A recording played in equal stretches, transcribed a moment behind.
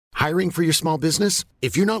Hiring for your small business?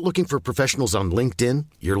 If you're not looking for professionals on LinkedIn,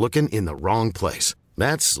 you're looking in the wrong place.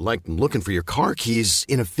 That's like looking for your car keys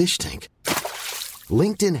in a fish tank.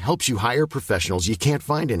 LinkedIn helps you hire professionals you can't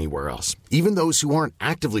find anywhere else, even those who aren't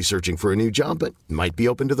actively searching for a new job but might be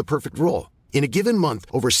open to the perfect role. In a given month,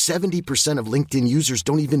 over 70% of LinkedIn users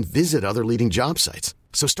don't even visit other leading job sites.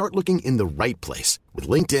 So start looking in the right place. With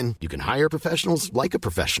LinkedIn, you can hire professionals like a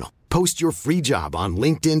professional. Post your free job on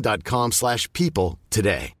linkedin.com/people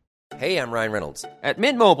today. Hey, I'm Ryan Reynolds. At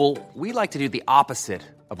Mint Mobile, we like to do the opposite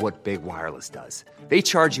of what Big Wireless does. They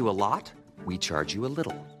charge you a lot, we charge you a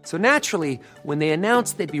little. So naturally, when they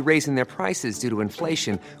announced they'd be raising their prices due to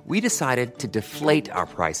inflation, we decided to deflate our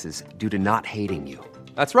prices due to not hating you.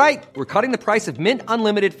 That's right. We're cutting the price of Mint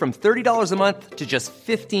Unlimited from $30 a month to just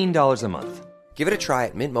 $15 a month. Give it a try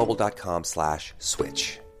at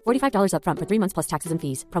mintmobile.com/switch. $45 up front for 3 months plus taxes and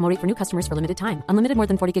fees. Promo rate for new customers for limited time. Unlimited more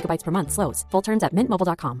than 40 gigabytes per month. Slows full terms at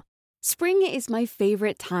mintmobile.com. Spring is my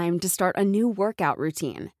favorite time to start a new workout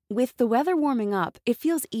routine. With the weather warming up, it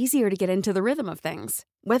feels easier to get into the rhythm of things.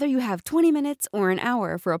 Whether you have 20 minutes or an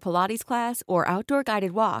hour for a Pilates class or outdoor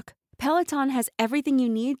guided walk, Peloton has everything you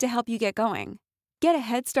need to help you get going. Get a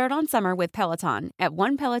head start on summer with Peloton at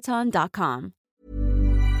onepeloton.com.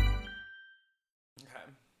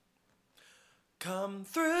 Okay. Come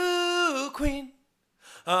through, Queen.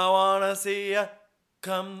 I wanna see ya.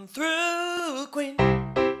 Come through, Queen.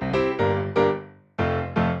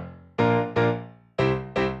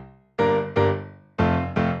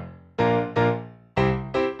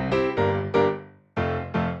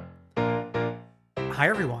 Hi,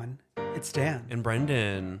 everyone. It's Dan. And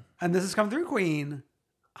Brendan. And this is Come Through Queen.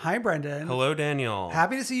 Hi, Brendan. Hello, Daniel.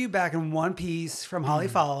 Happy to see you back in one piece from Holly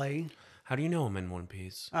Folly. How do you know I'm in one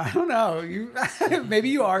piece? I don't know. You maybe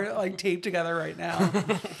you are like taped together right now.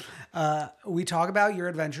 We talk about your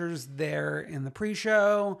adventures there in the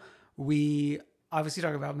pre-show. We obviously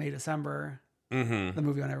talk about May December, the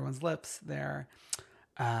movie on everyone's lips there.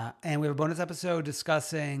 And we have a bonus episode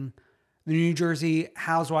discussing the New Jersey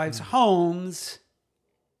Housewives homes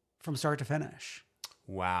from start to finish.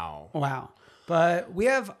 Wow. But we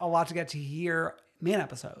have a lot to get to here. Main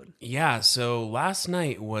episode. Yeah, so last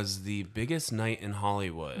night was the biggest night in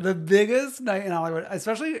Hollywood. The biggest night in Hollywood,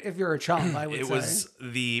 especially if you're a chump, I would say. It was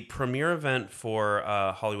the premiere event for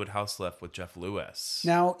Hollywood House Lift with Jeff Lewis.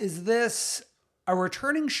 Now, is this a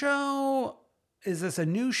returning show? Is this a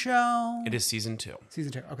new show? It is season 2.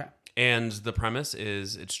 Season 2, okay. And the premise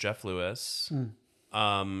is it's Jeff Lewis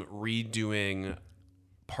redoing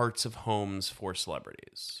parts of homes for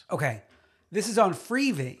celebrities. Okay. This is on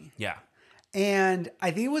Freevee. Yeah. And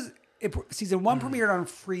I think season 1 premiered on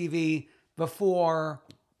Freevee before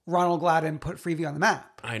Ronald Gladden put Freevee on the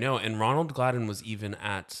map. I know. And Ronald Gladden was even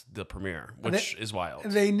at the premiere, which is wild.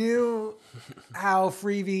 They knew how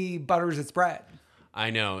Freevee butters its bread.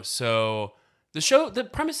 I know. So the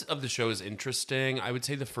premise of the show is interesting. I would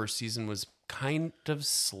say the first season was kind of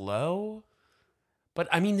slow. But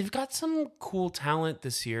I mean, they've got some cool talent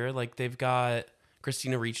this year. Like they've got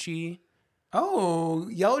Christina Ricci. Oh,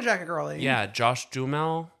 Yellow Jacket Girlie. Yeah, Josh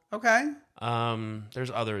Duhamel. Okay.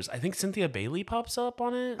 There's others. I think Cynthia Bailey pops up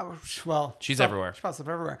on it. Oh, well, she's everywhere. She pops up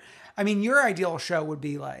everywhere. I mean, your ideal show would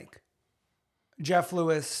be like Jeff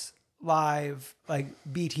Lewis live, like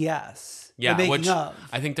BTS. Yeah, which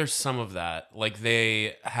I think there's some of that. Like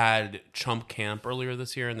they had Chump Camp earlier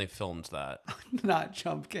this year, and they filmed that. Not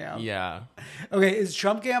Chump Camp. Yeah. Okay, is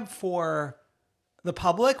Chump Camp for the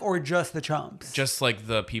public or just the chumps? Just like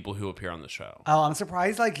the people who appear on the show. Oh, I'm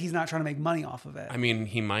surprised like he's not trying to make money off of it. I mean,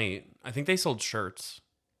 he might. I think they sold shirts.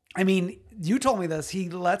 I mean, you told me this. He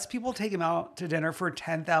lets people take him out to dinner for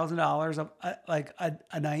 $10,000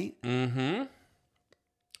 a night. Mm-hmm.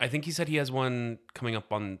 I think he said he has one coming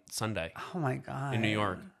up on Sunday. Oh my God. In New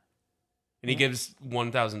York. And he gives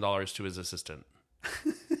 $1,000 to his assistant.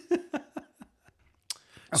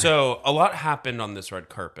 Okay. So a lot happened on this red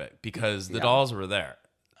carpet because the dolls were there,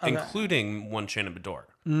 including one Shannon Bedore.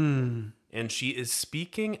 And she is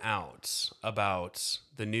speaking out about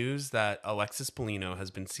the news that Alexis Polino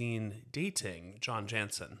has been seen dating John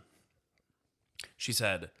Jansen. She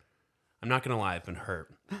said, "I'm not going to lie, I've been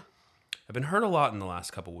hurt. I've been hurt a lot in the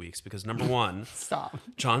last couple weeks because number one, Stop.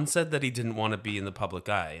 John said that he didn't want to be in the public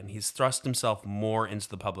eye, and he's thrust himself more into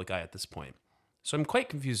the public eye at this point. So I'm quite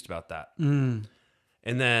confused about that."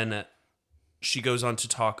 And then she goes on to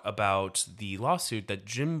talk about the lawsuit that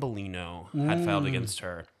Jim Bellino had filed against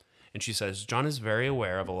her. And she says, "John is very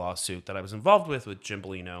aware of a lawsuit that I was involved with Jim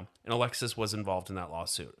Bellino, and Alexis was involved in that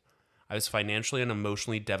lawsuit. I was financially and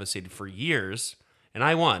emotionally devastated for years, and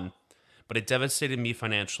I won, but it devastated me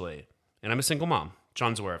financially. And I'm a single mom.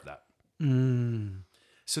 John's aware of that."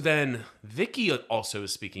 So then Vicky also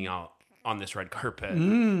is speaking out on this red carpet.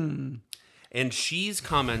 And she's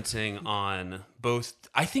commenting on both.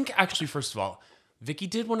 I think actually, first of all, Vicky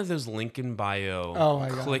did one of those link in bio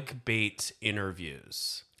clickbait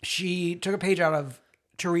interviews. She took a page out of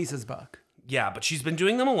Teresa's book. Yeah, but she's been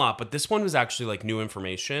doing them a lot. But this one was actually like new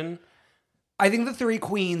information. I think the three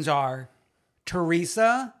queens are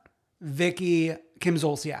Teresa, Vicky, Kim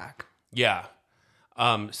Zolciak. Yeah.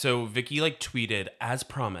 So Vicky like tweeted, as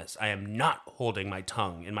promised, I am not holding my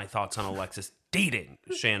tongue in my thoughts on Alexis dating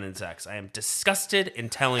Shannon's ex. I am disgusted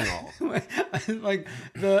and telling all. Like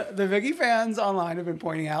the Vicky fans online have been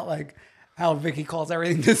pointing out like how Vicky calls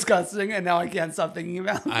everything disgusting, and now I can't stop thinking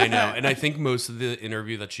about that. I know. And I think most of the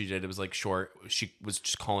interview that she did, it was like short. She was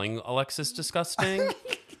just calling Alexis disgusting.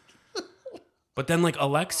 But then like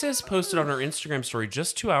Alexis posted on her Instagram story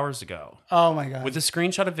just 2 hours ago. Oh my God. With a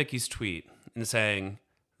screenshot of Vicky's tweet and saying,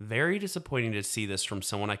 very disappointing to see this from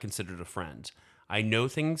someone I considered a friend. I know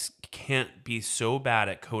things can't be so bad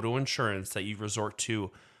at Kodo Insurance that you resort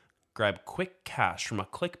to grab quick cash from a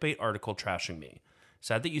clickbait article trashing me.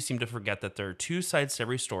 Sad that you seem to forget that there are two sides to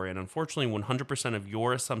every story, and unfortunately 100% of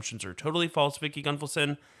your assumptions are totally false, Vicky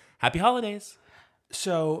Gunvalson. Happy holidays.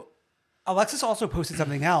 So Alexis also posted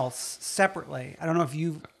something else separately. I don't know if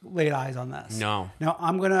you've laid eyes on this. No. Now,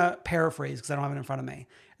 I'm going to paraphrase because I don't have it in front of me.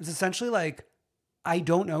 It's essentially like, I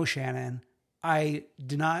don't know Shannon. I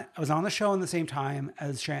was on the show in the same time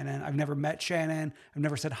as Shannon. I've never met Shannon. I've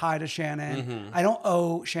never said hi to Shannon. Mm-hmm. I don't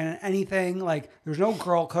owe Shannon anything. Like, there's no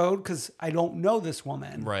girl code because I don't know this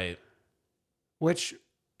woman. Right. Which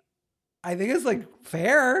I think is like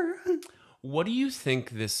fair. What do you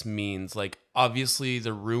think this means? Like, obviously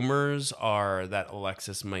the rumors are that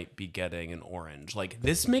Alexis might be getting an orange. Like,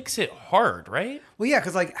 this makes it hard, right? Well, yeah,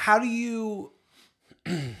 because like, how do you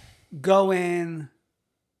go in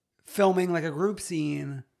filming like a group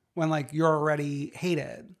scene when like you're already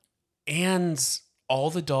hated? And all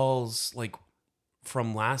the dolls like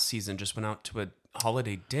from last season just went out to a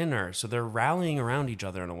holiday dinner, so they're rallying around each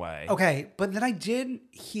other in a way. Okay, but then I did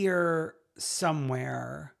hear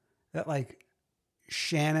somewhere that like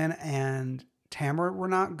Shannon and Tamara were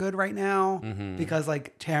not good right now because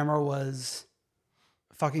like Tamara was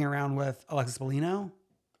fucking around with Alexis Bellino.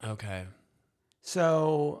 Okay.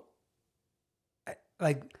 So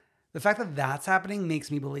like the fact that that's happening makes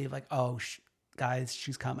me believe like, oh, guys,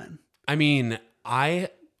 she's coming. I mean,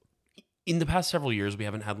 in the past several years, we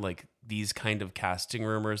haven't had like these kind of casting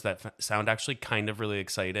rumors that sound actually kind of really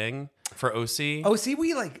exciting for OC. OC,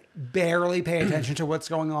 we like barely pay attention to what's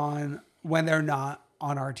going on when they're not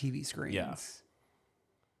on our TV screens. Yeah.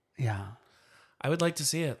 Yeah. I would like to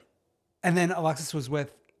see it. And then Alexis was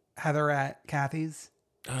with Heather at Kathy's.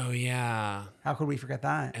 Oh, yeah. How could we forget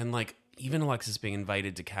that? And like even Alexis being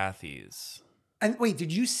invited to Kathy's. And wait,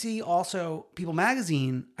 did you see also People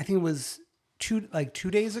Magazine? I think it was 2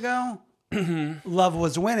 days ago. Love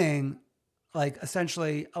Was Winning. Like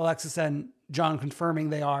essentially Alexis and John confirming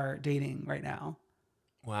they are dating right now.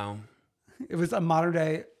 Wow. It was a modern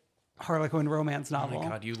day Harlequin romance novel. Oh my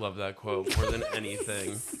God, you love that quote more than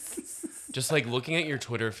anything. Just like looking at your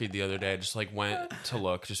Twitter feed the other day, I just like went to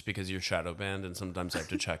look just because you're shadow banned and sometimes I have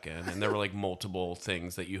to check in. And there were like multiple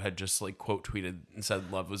things that you had just like quote tweeted and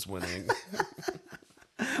said love was winning.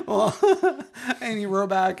 Well, Amy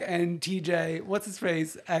Roback and TJ, what's his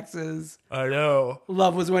face, exes. I know.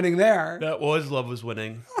 Love was winning there. That was love was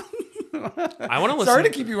winning. I want to listen. Sorry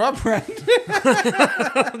to keep you up, Brent.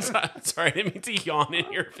 Sorry, I didn't mean to yawn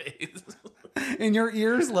in your face. In your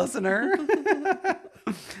ears, listener.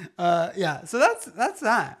 Yeah, so that's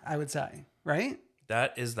that, I would say, right?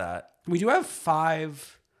 That is that. We do have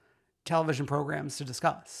 5 television programs to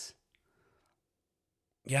discuss.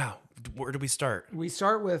 Yeah. Where do we start? We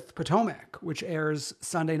start with Potomac, which airs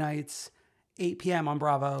Sunday nights, 8 p.m. on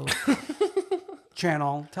Bravo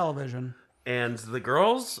channel television. And the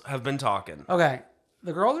girls have been talking. Okay,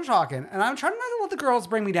 the girls are talking, and I'm trying not to let the girls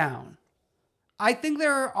bring me down. I think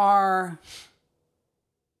there are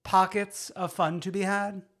pockets of fun to be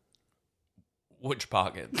had. Which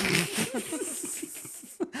pockets?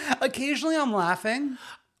 Occasionally I'm laughing.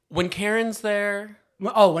 When Karen's there.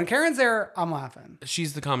 Oh, when Karen's there, I'm laughing.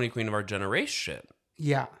 She's the comedy queen of our generation.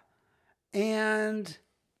 Yeah. And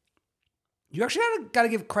you actually got to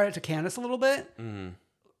give credit to Candace a little bit. Mm.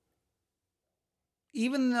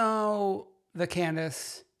 Even though the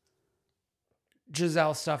Candace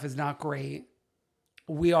Giselle stuff is not great,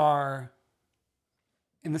 we are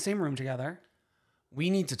in the same room together. We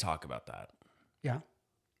need to talk about that. Yeah.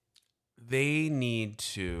 They need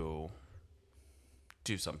to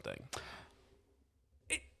do something.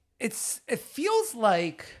 It feels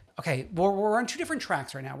like okay, we're on two different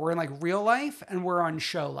tracks right now. We're in like real life and we're on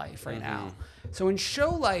show life right now. So in show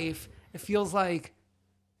life, it feels like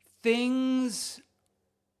things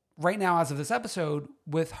right now, as of this episode,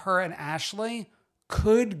 with her and Ashley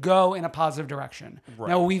could go in a positive direction. Right.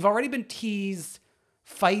 Now, we've already been teased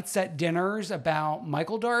fights at dinners about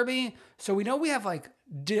Michael Darby. So we know we have like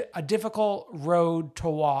a difficult road to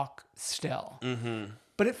walk still.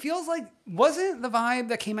 But it feels like, wasn't the vibe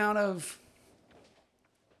that came out of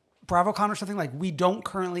BravoCon or something like, we don't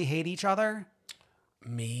currently hate each other?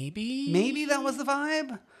 Maybe that was the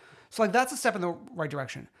vibe. So like, that's a step in the right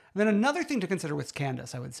direction. And then another thing to consider with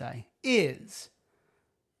Candace, I would say, is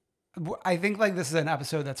I think like this is an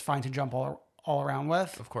episode that's fine to jump all around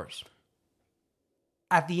with. Of course.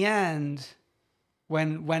 At the end,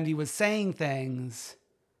 when Wendy was saying things,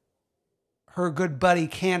 her good buddy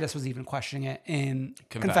Candace was even questioning it in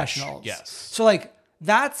confessionals. Yes. So like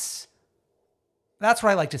that's what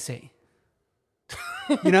I like to see.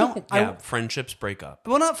 You know? Yeah, friendships break up.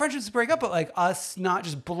 Well, not friendships break up, but like us not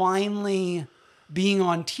just blindly being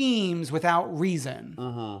on teams without reason.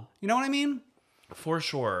 You know what I mean? For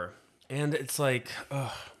sure. And it's like,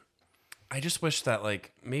 I just wish that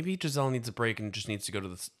like maybe Giselle needs a break and just needs to go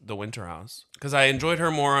to the Winter House. Because I enjoyed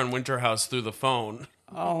her more on Winter House through the phone.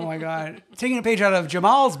 Oh my God. Taking a page out of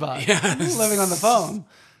Jamal's book. Yes. Living on the phone.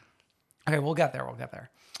 Okay, we'll get there.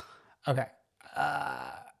 Okay.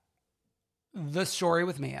 The story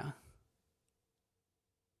with Mia.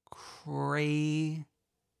 Crazy.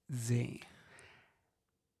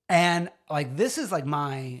 And like, this is like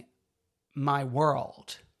my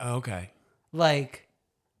world. Okay. Like,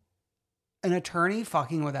 an attorney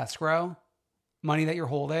fucking with escrow, money that you're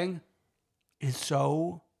holding, is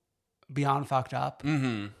so beyond fucked up.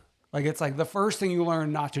 Like, it's like the first thing you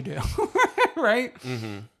learn not to do, right?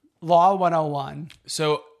 Law 101.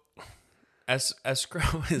 So,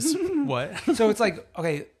 escrow is what? So it's like,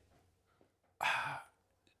 okay.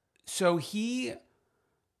 So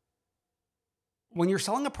when you're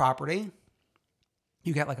selling a property,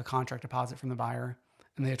 you get like a contract deposit from the buyer,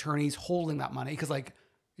 and the attorney's holding that money because like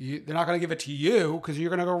they're not going to give it to you because you're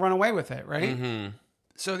going to go run away with it, right?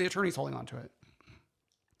 So the attorney's holding on to it.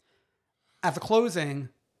 At the closing,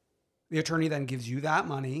 the attorney then gives you that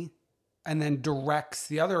money and then directs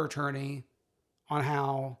the other attorney on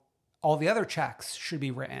how all the other checks should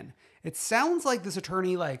be written. It sounds like this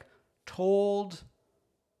attorney like told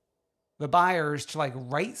the buyers to like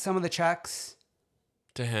write some of the checks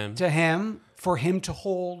to him for him to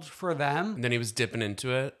hold for them. And then he was dipping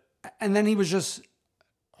into it. And then he was just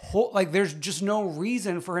like, there's just no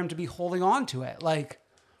reason for him to be holding on to it. Like,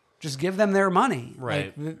 just give them their money.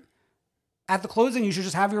 Right. Like, at the closing, you should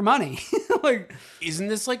just have your money. Like, isn't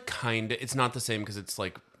this like kind of, it's not the same because it's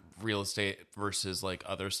like real estate versus like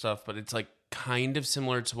other stuff, but it's like kind of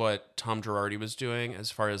similar to what Tom Girardi was doing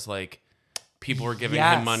as far as like people were giving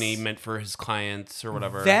him money meant for his clients or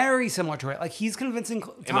whatever. Very similar to it. Like, he's convincing.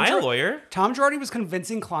 Am I a lawyer? Tom Girardi was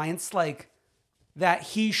convincing clients like that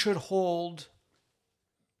he should hold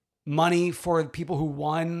money for people who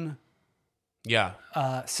won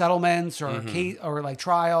settlements or case or like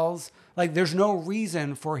trials. Like, there's no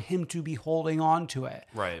reason for him to be holding on to it.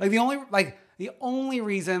 Right. Like, the only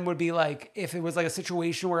reason would be like if it was like a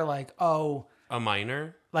situation where like, oh, a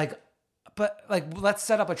minor, like, but like, let's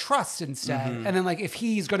set up a trust instead. And then like, if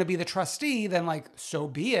he's going to be the trustee, then like, so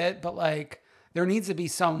be it. But like, there needs to be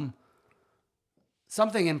something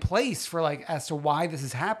in place for like, as to why this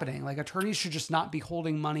is happening. Like, attorneys should just not be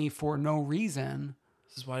holding money for no reason.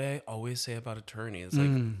 This is why I always say about attorneys,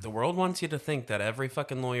 like the world wants you to think that every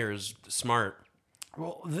fucking lawyer is smart.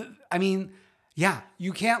 Well, I mean, yeah,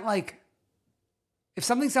 you can't like, if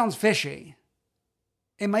something sounds fishy,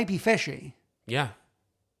 it might be fishy. Yeah.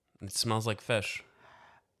 It smells like fish.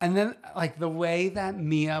 And then like the way that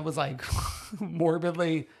Mia was like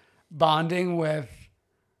morbidly bonding with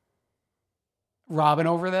Robin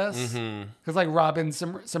over this. Because like Robin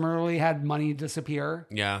similarly had money disappear.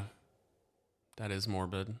 Yeah. That is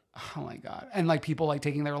morbid. Oh my God. And like people like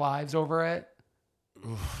taking their lives over it.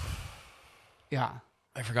 Yeah.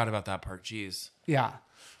 I forgot about that part. Jeez. Yeah.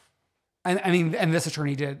 And I mean, and this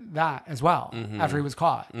attorney did that as well after he was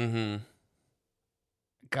caught.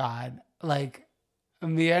 God, like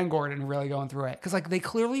Mia and Gordon really going through it. Cause like they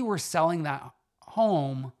clearly were selling that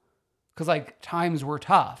home because like times were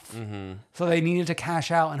tough. So they needed to cash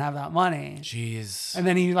out and have that money. Jeez. And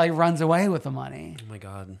then he like runs away with the money. Oh my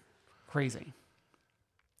God. Crazy.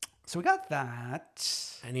 So we got that.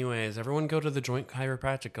 Anyways, everyone go to the Joint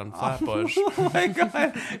Chiropractic on Flatbush. Oh my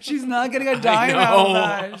God. She's not getting a dime out of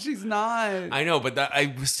that. She's not. I know, but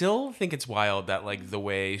I still think it's wild that like the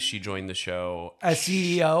way she joined the show, A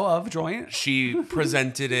CEO of Joint? she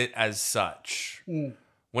presented it as such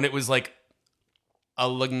when it was like a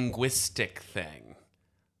linguistic thing,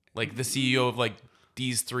 like the CEO of like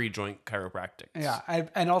these 3 Joint Chiropractics. Yeah,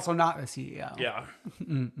 and also not the CEO. Yeah.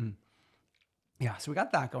 Yeah, so we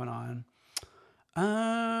got that going on.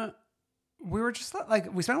 We were just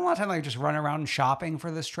like, we spent a lot of time like just running around and shopping for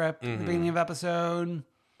this trip at the beginning of episode.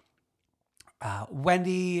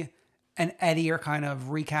 Wendy and Eddie are kind of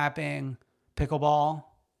recapping pickleball.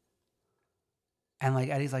 And like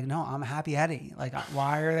Eddie's like, no, I'm happy Eddie. Like,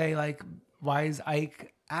 why is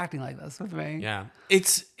Ike acting like this with me? Yeah.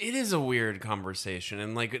 It is a weird conversation,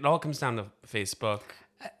 and like it all comes down to Facebook.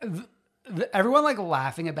 Everyone like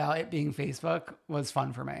laughing about it being Facebook was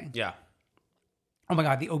fun for me. Yeah. Oh my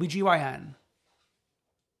God, the OBGYN.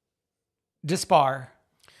 Dispar.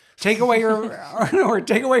 Take away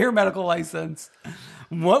your medical license.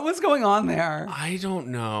 What was going on there? I don't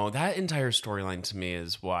know. That entire storyline to me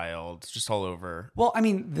is wild. It's just all over. Well, I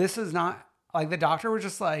mean, this is not like the doctor was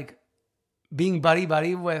just like being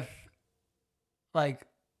buddy with like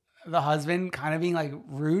the husband, kind of being like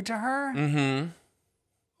rude to her. Mm-hmm.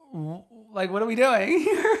 Like, what are we doing?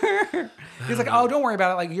 He's like, oh, don't worry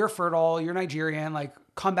about it. Like, you're fertile. You're Nigerian. Like,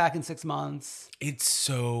 come back in 6 months. It's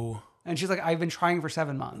so And she's like, I've been trying for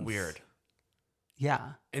 7 months. weird. Yeah.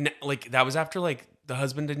 And like that was after like the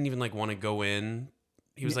husband didn't even like want to go in.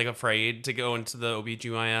 He was like afraid to go into the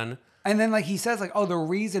OBGYN. And then like he says like, oh, the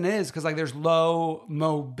reason is because like there's low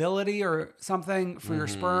mobility or something for your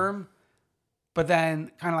sperm. But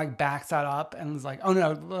then kind of like backs that up and is like, oh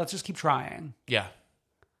no, let's just keep trying. Yeah.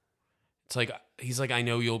 It's like he's like, I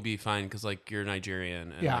know you'll be fine because like you're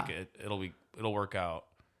Nigerian and Yeah. like it'll work out.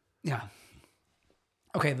 Yeah.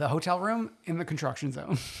 Okay, the hotel room in the construction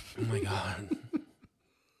zone. Oh my God.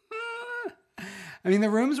 I mean, the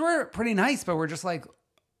rooms were pretty nice, but we're just like,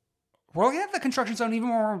 we're looking at the construction zone even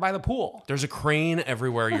when we're by the pool. There's a crane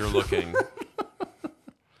everywhere you're looking.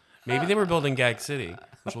 Maybe they were building Gag City,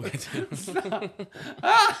 which we'll get to.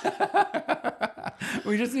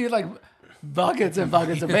 We just need like buckets and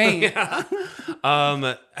buckets of paint.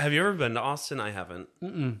 Have you ever been to Austin? I haven't.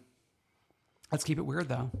 Let's keep it weird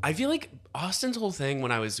though. I feel like Austin's whole thing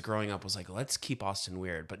when I was growing up was like, let's keep Austin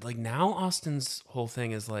weird. But like now Austin's whole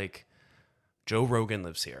thing is like, Joe Rogan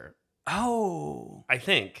lives here. Oh, I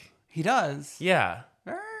think. he does. Yeah.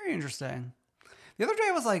 Very interesting. The other day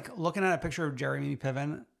I was like looking at a picture of Jeremy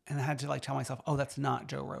Piven and I had to like tell myself, oh, that's not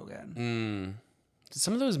Joe Rogan.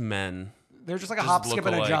 Some of those men. They're just like a Just hop, look skip,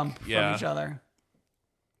 and a alike. jump Yeah. from each other.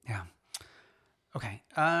 Yeah. Okay.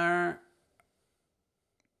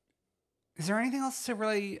 Is there anything else to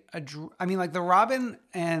really I mean, like the Robin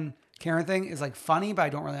and Karen thing is like funny, but I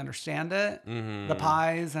don't really understand it. The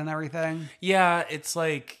pies and everything. Yeah, it's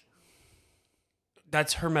like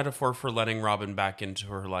that's her metaphor for letting Robin back into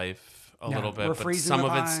her life a Yeah, little we're bit, but freezing some the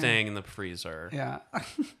of it's pie. staying in the freezer. Yeah. I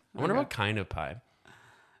wonder what kind of pie.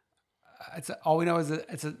 All we know is that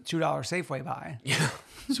it's a $2 Safeway pie. Yeah,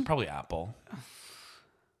 it's probably apple.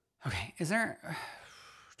 Okay.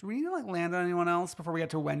 Do we need to like land on anyone else before we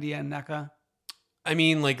get to Wendy and NECA? I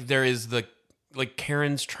mean, like there is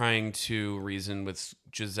Karen's trying to reason with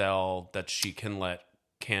Giselle that she can let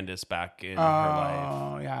Candace back in her life.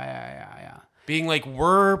 Oh, yeah. Being like,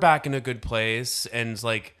 we're back in a good place and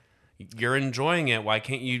like you're enjoying it. Why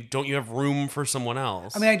don't you have room for someone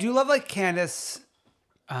else? I mean, I do love like Candace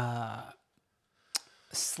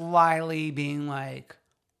slyly being like,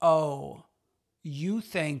 oh, you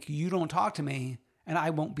think you don't talk to me and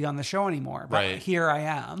I won't be on the show anymore. But Right. here I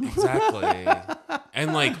am. Exactly.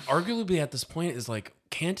 And like arguably at this point is like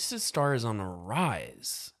Candace's star is on a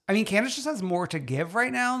rise. I mean, Candace just has more to give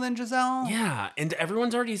right now than Giselle. Yeah. And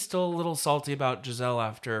everyone's already still a little salty about Giselle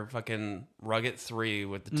after fucking Rug 3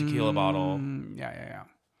 with the tequila bottle. Yeah.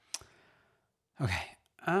 Okay.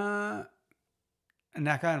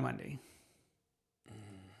 NECA and Wendy.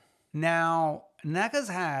 Now, NECA's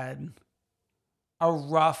had a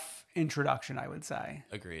rough introduction, I would say.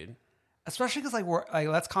 Agreed. Especially because,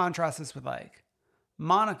 let's contrast this with,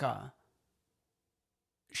 Monica.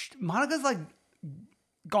 Monica's,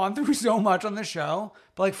 gone through so much on the show.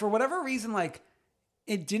 But, for whatever reason,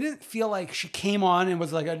 it didn't feel like she came on and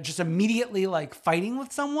was, just immediately, fighting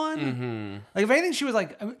with someone. Mm-hmm. If anything, she was,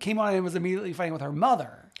 came on and was immediately fighting with her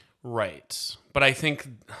mother. Right. But I think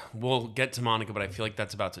we'll get to Monica, but I feel like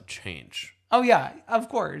that's about to change. Oh, yeah, of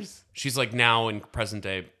course. She's, now in present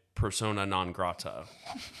day persona non grata.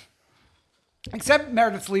 Except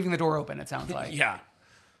Meredith's leaving the door open, it sounds like. Yeah.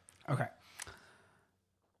 Okay.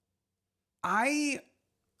 I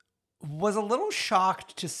was a little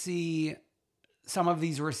shocked to see some of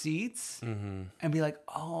these receipts and be like,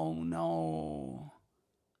 oh no,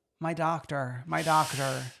 my doctor.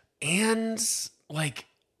 And like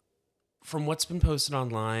from what's been posted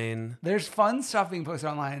online. There's fun stuff being posted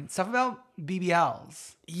online. Stuff about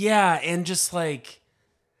BBLs. Yeah. And just like,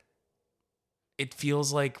 it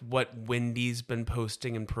feels like what Wendy's been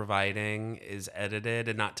posting and providing is edited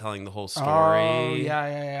and not telling the whole story. Oh,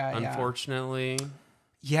 yeah. Unfortunately.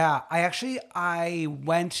 Yeah, I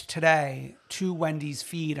went today to Wendy's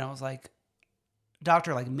feed and I was like,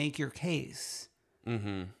 doctor, like make your case.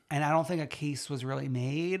 Mm-hmm. And I don't think a case was really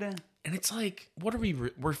made. And it's like, what are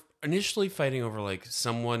we're initially fighting over like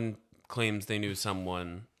someone claims they knew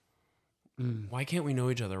someone. Why can't we know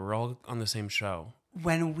each other? We're all on the same show.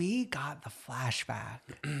 When we got the flashback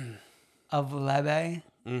of Lebe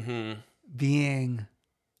being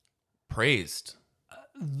praised,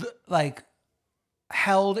 like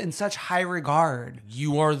held in such high regard.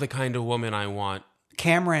 You are the kind of woman I want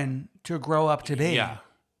Cameron to grow up to be. Yeah.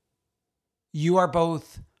 You are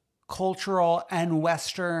both cultural and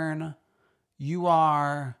Western. You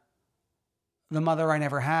are the mother I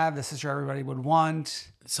never had, the sister everybody would want.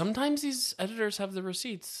 Sometimes these editors have the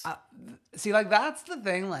receipts. See, like, that's the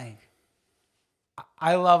thing. Like,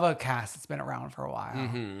 I love a cast that's been around for a while.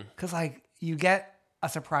 Because, like, you get a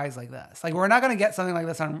surprise like this. Like, we're not going to get something like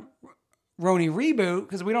this on Roni Reboot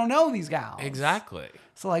because we don't know these gals. Exactly.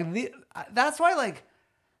 So, like, that's why, like,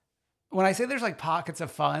 when I say there's, like, pockets of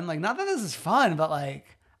fun, like, not that this is fun, but,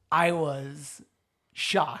 like, I was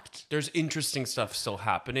shocked. There's interesting stuff still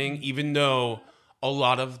happening, even though a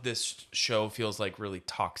lot of this show feels like really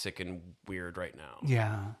toxic and weird right now.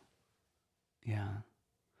 Yeah.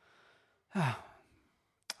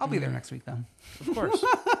 I'll be there next week, then. Of course.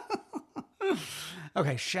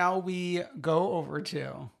 Okay, shall we go over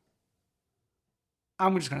to...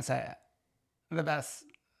 I'm just going to say it. The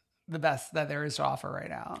best that there is to offer right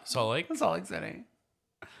now. Salt Lake? Salt Lake City.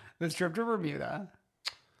 This trip to Bermuda.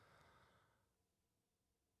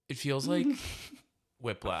 It feels like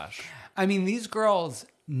Whiplash. I mean, these girls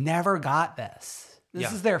never got this.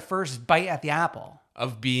 This is their first bite at the apple.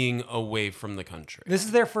 Of being away from the country. This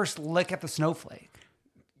is their first lick at the snowflake.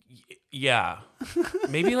 Yeah.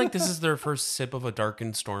 Maybe like this is their first sip of a dark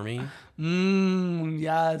and stormy.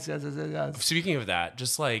 Yes. Speaking of that,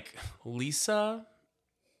 just like Lisa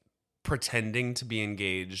pretending to be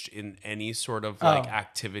engaged in any sort of like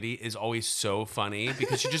activity is always so funny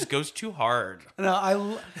because she just goes too hard.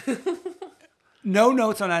 No, no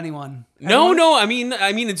notes on anyone. No. I mean,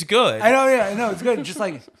 it's good. I know. Yeah, no, it's good. Just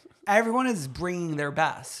like everyone is bringing their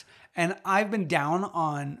best, and I've been down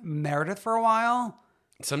on Meredith for a while.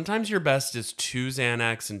 Sometimes your best is 2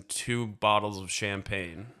 Xanax and 2 bottles of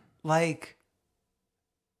champagne. Like,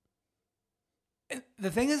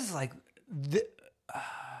 the thing is, like,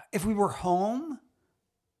 if we were home,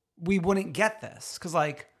 we wouldn't get this. Because,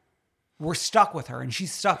 like, we're stuck with her and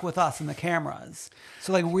she's stuck with us in the cameras.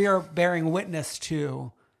 So, like, we are bearing witness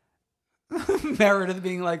to Meredith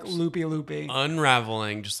being, like, loopy.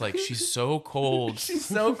 Unraveling, just like, she's so cold. She's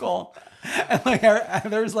so cold. And, like,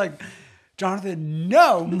 there's, like... Jonathan,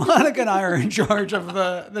 no, Monica and I are in charge of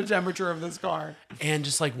the temperature of this car. And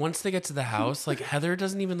just like once they get to the house, like Heather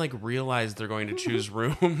doesn't even like realize they're going to choose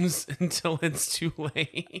rooms until it's too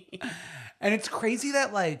late. And it's crazy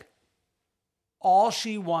that like all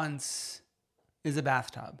she wants is a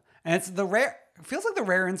bathtub. And it's it feels like the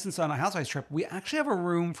rare instance on a Housewives trip, we actually have a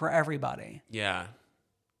room for everybody. Yeah.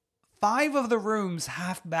 5 of the rooms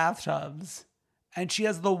have bathtubs. And she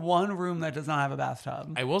has the one room that does not have a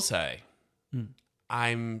bathtub. I will say,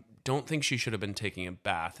 I don't think she should have been taking a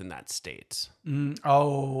bath in that state.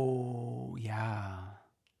 Oh, yeah.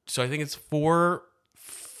 So I think it's for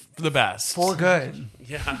the best. For good.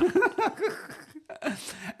 Yeah.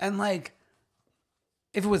 And like,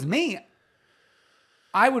 if it was me,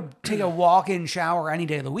 I would take a walk-in shower any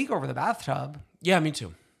day of the week over the bathtub. Yeah, me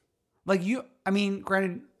too. Like I mean,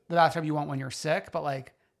 granted, the bathtub you want when you're sick, but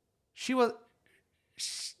like,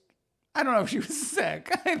 I don't know if she was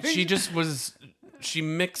sick. I think she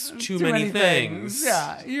mixed too many things.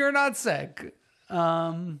 Yeah, you're not sick.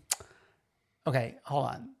 Okay, hold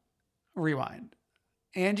on. Rewind.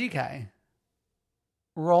 Angie K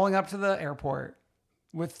rolling up to the airport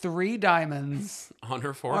with 3 diamonds on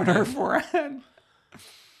her forehead.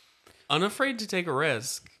 Unafraid to take a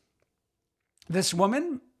risk. This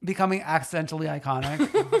woman becoming accidentally iconic.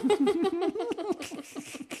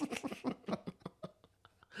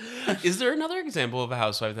 Is there another example of a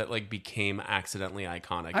housewife that like became accidentally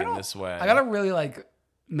iconic in this way? I gotta really like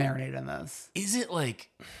marinate in this. Is it like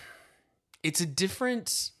it's a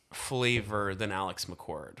different flavor than Alex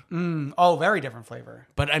McCord? Oh, very different flavor.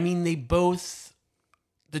 But I mean,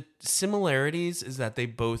 the similarities is that they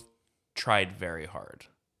both tried very hard.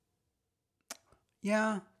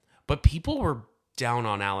 Yeah. But people were down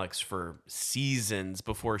on Alex for seasons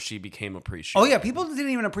before she became appreciated. Oh yeah, people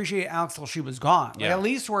didn't even appreciate Alex till she was gone. Like, Yeah. at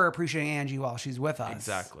least we're appreciating Angie while she's with us.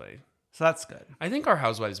 Exactly. So that's good. I think our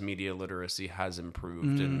housewives media literacy has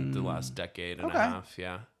improved in the last decade and a half.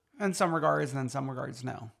 Yeah. In some regards, and in some regards,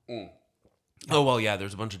 no. Oh, well, yeah,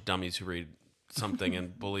 there's a bunch of dummies who read something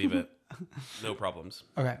and believe it. No problems.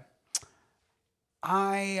 Okay.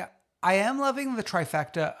 I am loving the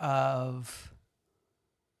trifecta of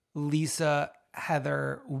Lisa,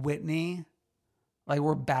 Heather, Whitney. Like,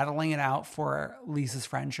 we're battling it out for Lisa's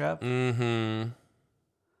friendship. Mm-hmm.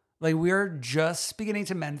 Like, we're just beginning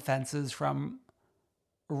to mend fences from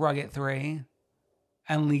Rugged 3.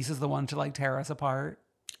 And Lisa's the one to, like, tear us apart.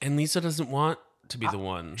 And Lisa doesn't want to be the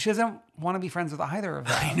one. She doesn't want to be friends with either of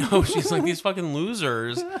them. I know. She's like, these fucking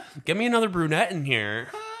losers. Get me another brunette in here.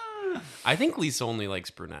 I think Lisa only likes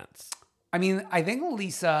brunettes. I mean, I think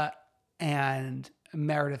Lisa and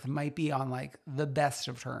Meredith might be on, like, the best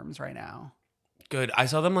of terms right now. Good. I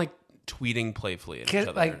saw them, like, tweeting playfully at each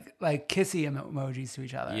other. Like kissy emojis to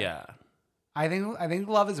each other. Yeah. I think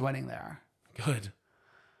love is winning there. Good.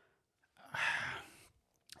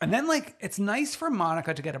 And then, like, it's nice for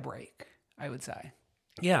Monica to get a break, I would say.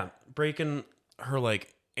 Yeah. Breaking her,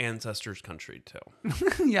 like, ancestors' country, too.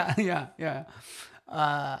 Yeah.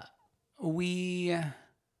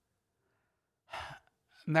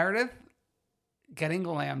 Meredith getting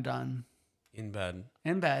glam done In bed.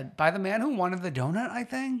 in bed by the man who wanted the donut, I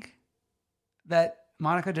think, that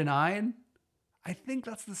Monica denied. I think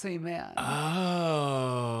that's the same man.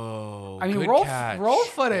 Oh. I mean, good roll catch.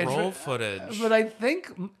 footage. Roll footage. But I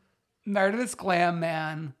think Meredith's glam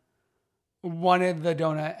man wanted the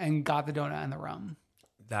donut and got the donut in the room.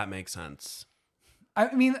 That makes sense.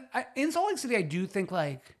 I mean, in Salt Lake City, I do think,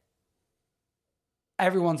 like,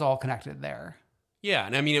 everyone's all connected there. Yeah,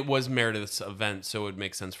 and I mean, it was Meredith's event, so it would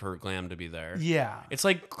make sense for her glam to be there. Yeah. It's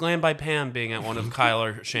like Glam by Pam being at one of Kyle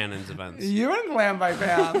or Shannon's events. You and Glam by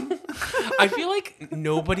Pam. I feel like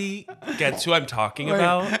nobody gets who I'm talking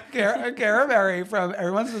about. Cara Berry from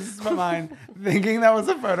Everyone's Business But Mine, thinking that was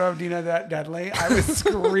a photo of Dina Deadly. I was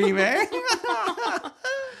screaming.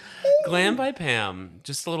 Glam by Pam,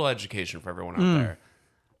 just a little education for everyone out there.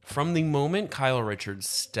 From the moment Kyle Richards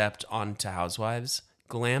stepped onto Housewives,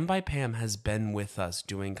 Glam by Pam has been with us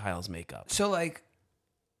doing Kyle's makeup. So, like,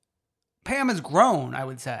 Pam has grown, I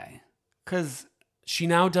would say. Because she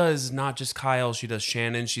now does not just Kyle, she does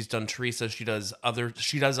Shannon, she's done Teresa, she does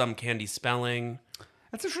Candy Spelling.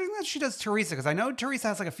 that's interesting that she does Teresa, because I know Teresa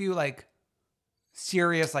has, like, a few, like,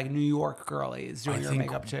 serious, like, New York girlies doing her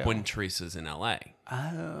makeup, too. When Teresa's in LA.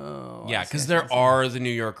 Oh. Yeah, because there are the New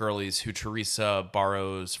York girlies who Teresa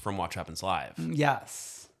borrows from Watch Happens Live.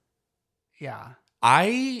 Yes. Yeah.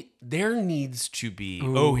 There needs to be,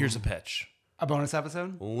 here's a pitch. A bonus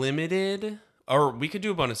episode? Limited, or we could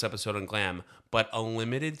do a bonus episode on Glam, but a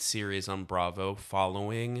limited series on Bravo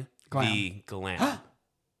following the Glam.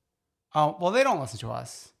 Oh, well, they don't listen to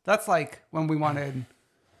us. That's like when we wanted,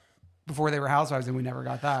 before they were Housewives, and we never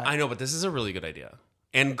got that. I know, but this is a really good idea.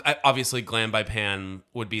 And obviously, Glam by Pam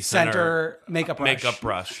would be Center makeup brush. Makeup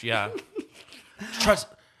brush, yeah. Trust.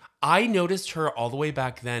 I noticed her all the way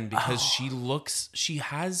back then because she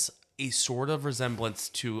has a sort of resemblance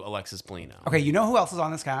to Alexis Bellino. Okay, you know who else is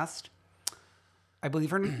on this cast? I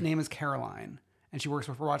believe her name is Caroline, and she works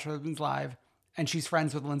with Watch Husbands Live, and she's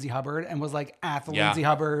friends with Lindsay Hubbard, and was, like, at the Lindsay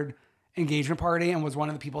Hubbard engagement party, and was one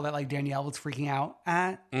of the people that, like, Danielle was freaking out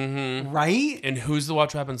at. Mm-hmm. Right? And who's the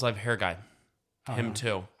Watch What Happens Live hair guy? Him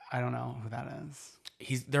too. I don't know who that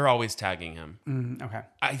is. They're always tagging him. Okay.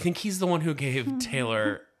 I think he's the one who gave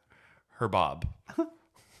Taylor her bob.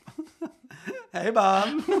 Hey,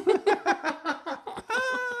 Bob.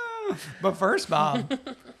 But first, Bob.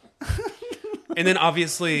 And then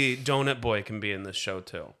obviously Donut Boy can be in this show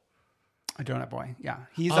too. A Donut Boy. Yeah.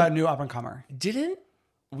 He's a new up-and-comer. Didn't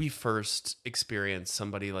we first experience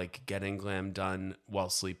somebody like getting glam done while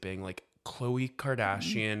sleeping? Like Khloe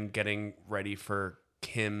Kardashian getting ready for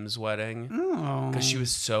Kim's wedding because she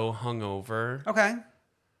was so hungover. Okay.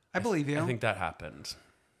 I believe you. I think that happened.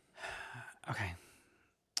 Okay.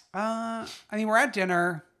 I mean, we're at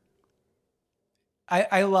dinner.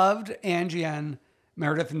 I loved Angie and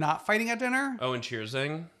Meredith not fighting at dinner. Oh, and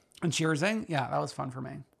cheersing? And cheersing. Yeah, that was fun for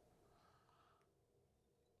me.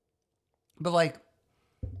 But, like,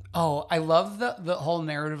 Oh, I love the whole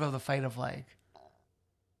narrative of the fight of like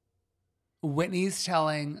Whitney's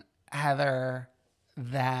telling Heather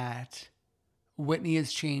that Whitney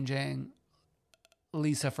is changing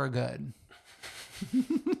Lisa for good.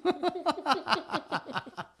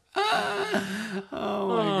 Oh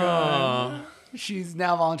my God. She's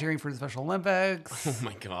now volunteering for the Special Olympics. Oh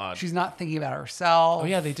my God. She's not thinking about herself. Oh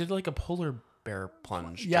yeah, they did like a polar bear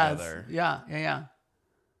plunge Yes. together. Yeah.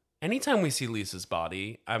 Anytime we see Lisa's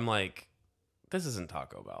body, I'm like, this isn't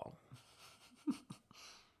Taco Bell.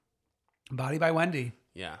 Body by Wendy.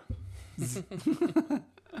 Yeah.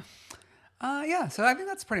 Yeah, so I think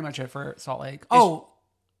that's pretty much it for Salt Lake. Oh,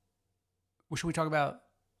 well, should we talk about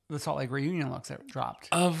the Salt Lake reunion looks that dropped?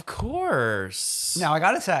 Of course. Now, I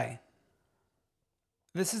got to say,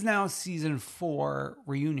 this is now season 4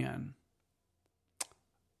 reunion.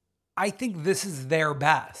 I think this is their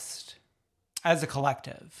best as a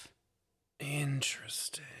collective.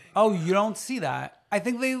 Interesting. Oh, you don't see that? I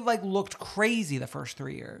think they like looked crazy the first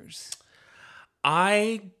 3 years.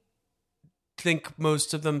 I think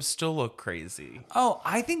most of them still look crazy. Oh,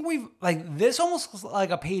 I think we've like this almost looks like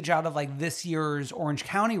a page out of like this year's Orange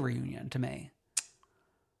County reunion to me.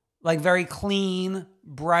 Like very clean,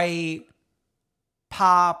 bright,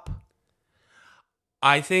 pop.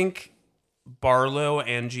 I think Barlow,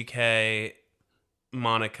 Angie K,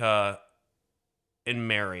 Monica, and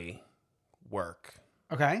Mary work.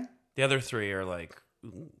 Okay. The other 3 are like,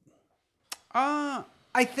 ooh.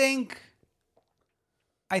 I think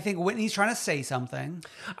Whitney's trying to say something.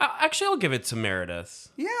 Actually, I'll give it to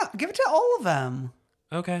Meredith. Yeah, give it to all of them.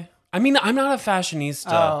 Okay. I mean, I'm not a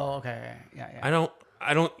fashionista. Oh, okay. Yeah. I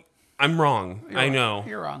don't, I'm wrong. I know.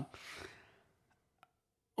 You're wrong.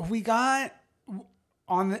 We got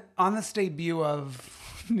on this debut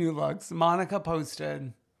of New Looks, Monica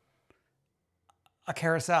posted a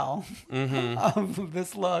carousel of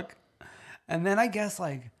this look. And then I guess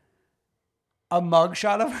like a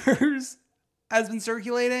mugshot of hers has been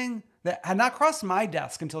circulating that had not crossed my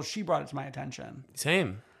desk until she brought it to my attention.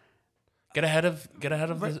 Same. Get ahead of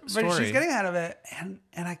the story. But she's getting ahead of it. And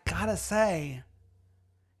I gotta say,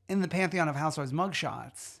 in the pantheon of Housewives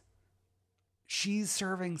mugshots, she's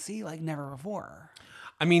serving C like never before.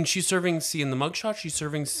 I mean, she's serving C in the mugshot. She's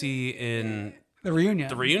serving C in The reunion.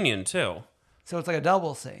 the reunion too. So it's like a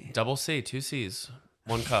double C. Double C, 2 C's,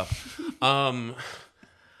 1 cup.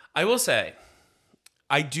 I will say,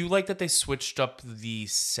 I do like that they switched up the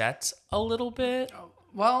set a little bit.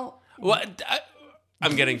 Well,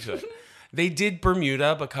 I'm getting to it. They did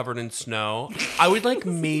Bermuda, but covered in snow. I would like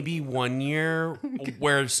maybe 1 year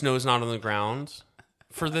where snow's not on the ground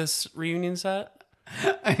for this reunion set.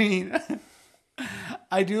 I mean,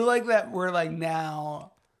 I do like that we're like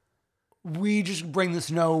now, we just bring the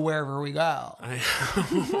snow wherever we go.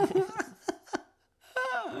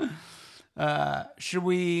 Should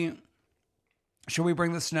we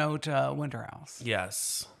bring the snow to Winter House?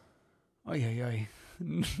 Yes. Oh yeah.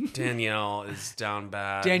 Danielle is down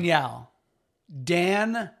bad.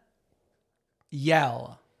 Dan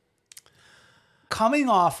coming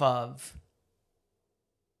off of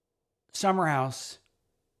Summer House,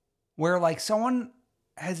 where like someone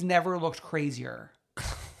has never looked crazier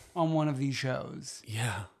on one of these shows.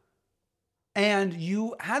 Yeah. And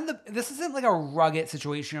you had this isn't like a rugged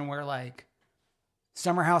situation where like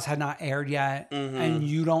Summer House had not aired yet and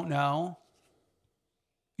you don't know.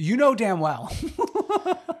 You know damn well.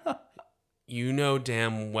 You know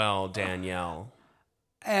damn well, Danielle.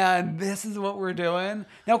 And this is what we're doing.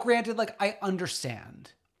 Now, granted, like, I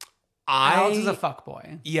understand. Alex is a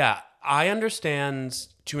fuckboy. Yeah, I understand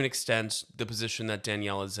to an extent the position that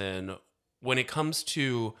Danielle is in when it comes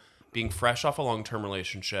to being fresh off a long-term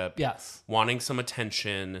relationship. Yes. Wanting some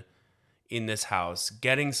attention in this house,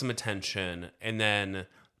 getting some attention, and then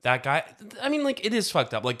that guy, I mean, like, it is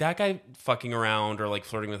fucked up. Like, that guy fucking around or, like,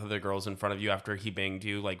 flirting with other girls in front of you after he banged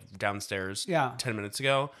you, like, downstairs 10 minutes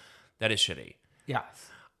ago, that is shitty. Yes.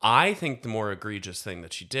 I think the more egregious thing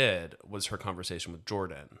that she did was her conversation with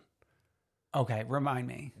Jordan. Okay, remind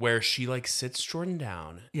me. Where she, like, sits Jordan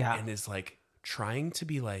down and is, like, trying to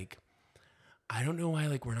be, like, I don't know why,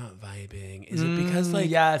 like, we're not vibing. Is it because, like...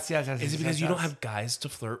 Yes. Is it because you don't have guys to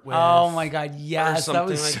flirt with? Oh, my God, yes. That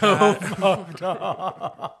was like so fucked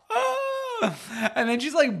up. And then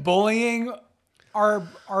she's, like, bullying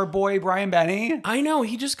our boy, Brian Benny. I know.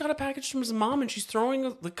 He just got a package from his mom, and she's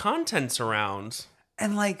throwing the contents around.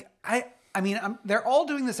 And, like, I mean, they're all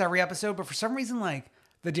doing this every episode, but for some reason, like,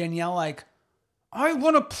 the Danielle, like, I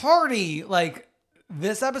want to party. Like,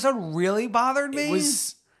 this episode really bothered me. It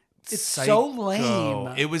was... It's so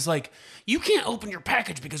lame. It was like, you can't open your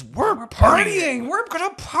package because we're Partying. We're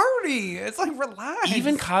gonna party. It's like, relax.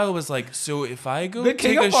 Even Kyle was like, so if I go The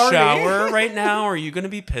take king a of party. shower right now, are you going to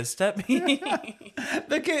be pissed at me?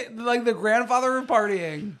 the kid, like the grandfather of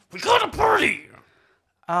partying. We got to party.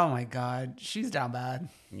 Oh my God, she's down bad.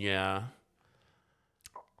 Yeah.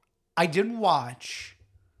 I did watch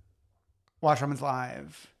Women's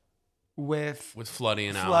Live with Floody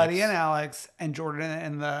and Alex and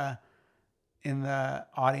Jordan in the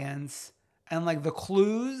audience, and like the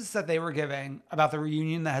clues that they were giving about the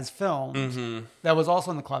reunion that has filmed that was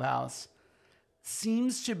also in the clubhouse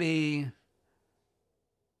seems to be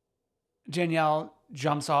Danielle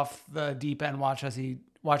jumps off the deep end, watch as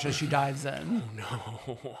she dives in.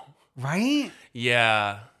 Oh no. Right?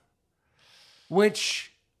 Yeah.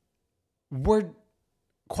 Which we're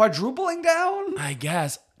quadrupling down? I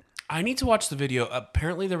guess. I need to watch the video.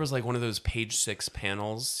 Apparently there was like one of those Page 6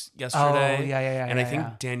 panels yesterday. Oh, yeah. And I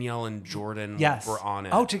think Danielle and Jordan were on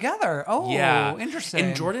it. Oh, together. Oh, yeah. Interesting.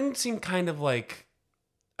 And Jordan seemed kind of like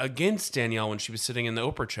against Danielle when she was sitting in the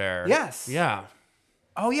Oprah chair. Yes. Yeah.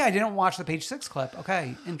 Oh, yeah. I didn't watch the Page 6 clip.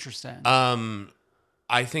 Okay. Interesting.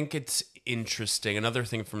 I think it's interesting. Another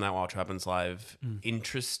thing from that Watch Happens Live,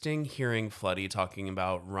 interesting hearing Floody talking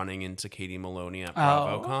about running into Katie Maloney at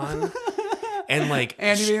BravoCon. And like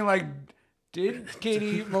Andy being like, did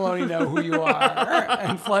Katie Maloney know who you are?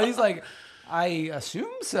 And Flood's like, I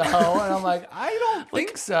assume so. And I'm like, I don't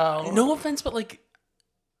think so. No offense, but like,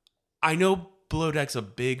 I know Below Deck's a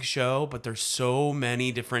big show, but there's so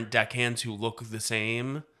many different deckhands who look the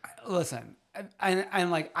same. Listen,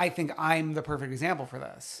 and like, I think I'm the perfect example for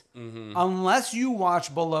this. Unless you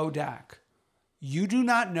watch Below Deck, you do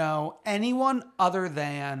not know anyone other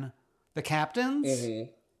than the captains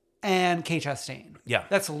and Kate Chastain. Yeah.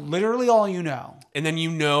 That's literally all you know. And then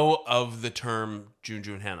you know of the term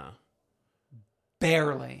Juju and Hannah.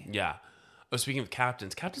 Barely. Yeah. Oh, speaking of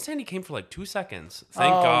captains, Captain Sandy came for like 2 seconds.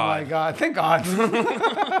 Thank God. Oh my God. Thank God.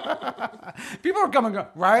 People are coming.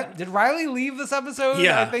 Did Riley leave this episode?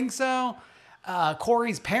 Yeah. I think so.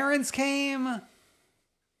 Corey's parents came.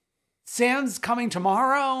 Sam's coming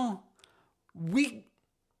tomorrow. We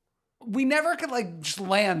never could like just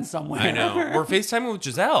land somewhere. I know. We're FaceTiming with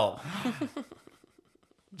Giselle.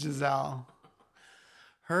 Giselle.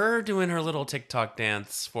 Her doing her little TikTok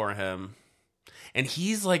dance for him. And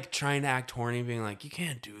he's like trying to act horny, being like, you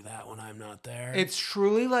can't do that when I'm not there. It's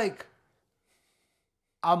truly like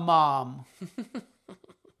a mom.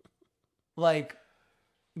 Like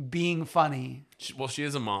being funny. Well, she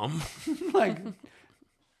is a mom. Like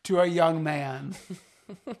to a young man.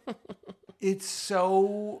 It's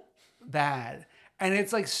so bad. And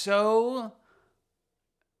it's like so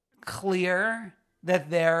clear that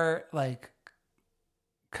they're like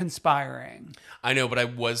conspiring. I know, but I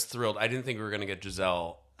was thrilled. I didn't think we were going to get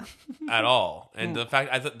Giselle at all. And the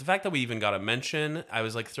fact that we even got a mention, I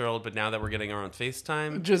was like thrilled. But now that we're getting her on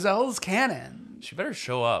FaceTime, Giselle's canon. she better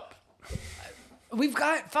show up. We've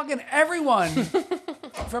got fucking everyone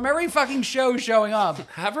from every fucking show showing up.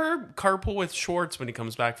 Have her carpool with Schwartz when he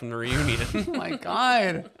comes back from the reunion. Oh my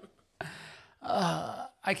God.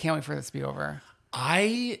 I can't wait for this to be over.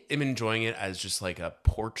 I am enjoying it as just like a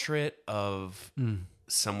portrait of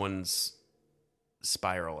someone's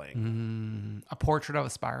spiraling. A portrait of a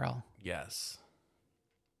spiral. Yes.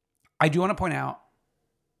 I do want to point out,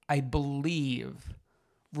 I believe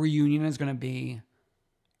reunion is going to be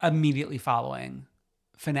immediately following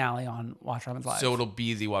finale on Watch What Happens Live. So it'll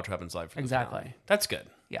be the Watch What Happens Live. For the Exactly. finale. That's good.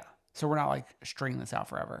 Yeah. So we're not like stringing this out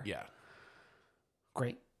forever. Yeah.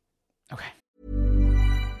 Great. Okay.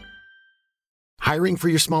 Hiring for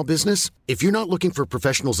your small business? If you're not looking for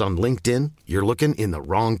professionals on LinkedIn, you're looking in the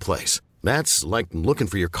wrong place. That's like looking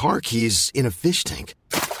for your car keys in a fish tank.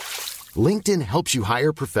 LinkedIn helps you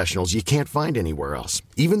hire professionals you can't find anywhere else,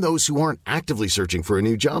 even those who aren't actively searching for a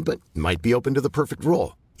new job but might be open to the perfect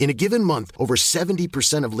role. In a given month, over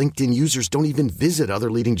 70% of LinkedIn users don't even visit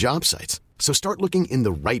other leading job sites. So start looking in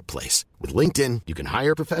the right place. With LinkedIn, you can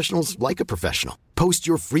hire professionals like a professional. Post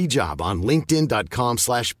your free job on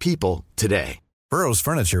linkedin.com/people today. Burrow's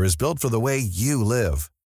furniture is built for the way you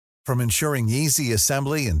live. From ensuring easy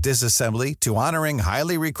assembly and disassembly to honoring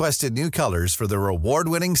highly requested new colors for their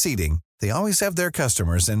award-winning seating, they always have their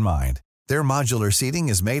customers in mind. Their modular seating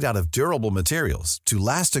is made out of durable materials to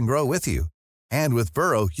last and grow with you. And with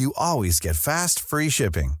Burrow, you always get fast, free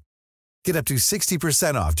shipping. Get up to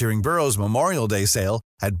 60% off during Burrow's Memorial Day sale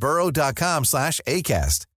at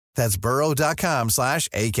burrow.com/ACAST. That's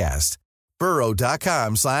burrow.com/ACAST.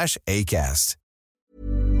 burrow.com/ACAST.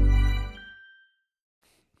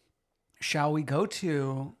 Shall we go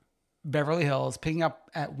to Beverly Hills, picking up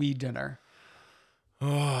at weed dinner.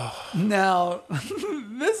 Now,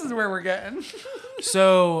 this is where we're getting.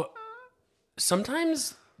 So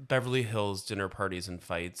sometimes Beverly Hills dinner parties and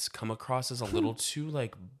fights come across as a little too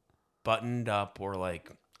like buttoned up or like,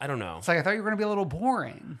 I don't know. It's like, I thought you were going to be a little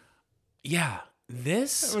boring. Yeah.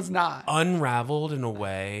 This It was not. unraveled in a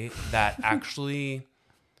way that actually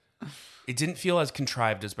it didn't feel as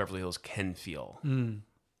contrived as Beverly Hills can feel.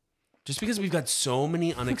 Just because we've got so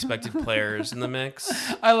many unexpected players in the mix.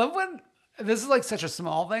 I love when, this is like such a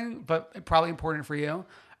small thing, but probably important for you.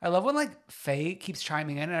 I love when like Faye keeps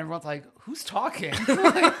chiming in and everyone's like, who's talking?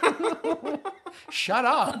 Like, shut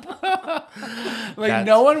up. Like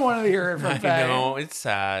no one wanted to hear it from Faye. I know, it's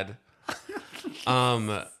sad.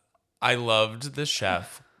 I loved the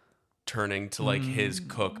chef turning to like his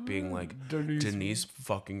cook being like, Denise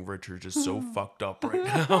fucking Richards is so fucked up right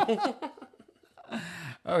now.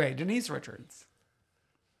 Okay, Denise Richards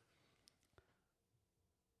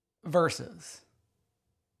versus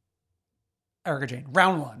Erica Jane.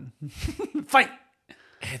 Round 1. Fight.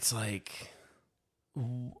 It's like,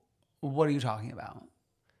 What are you talking about?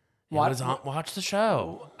 watch the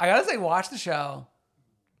show. I gotta say, watch the show.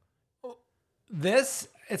 This,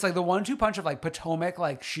 it's like the 1-2 punch of like Potomac,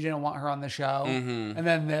 like she didn't want her on the show. And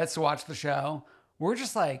then this, watch the show. We're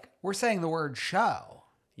just like, we're saying the word show.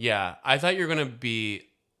 Yeah, I thought you were going to be,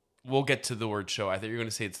 we'll get to the word show. I thought you were going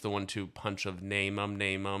to say it's the 1-2 punch of name 'em,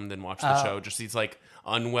 then watch the show. Just these like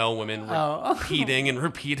unwell women repeating and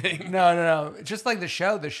repeating. No. Just like the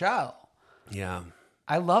show. Yeah.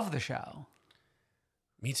 I love the show.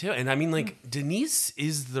 Me too. And I mean, like, Denise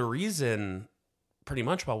is the reason pretty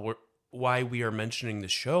much why we are mentioning the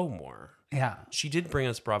show more. Yeah. She did bring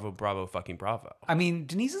us Bravo, Bravo, fucking Bravo. I mean,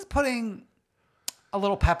 Denise is putting a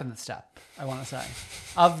little pep in the step, I want to say,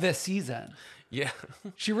 of this season. Yeah.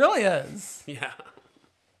 She really is. Yeah.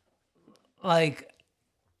 Like,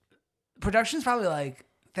 production's probably like,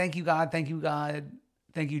 thank you, God, thank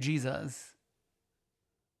you, Jesus.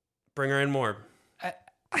 Bring her in more.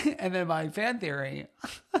 And then my fan theory,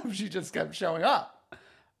 she just kept showing up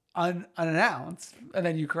unannounced. And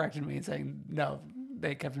then you corrected me saying, no,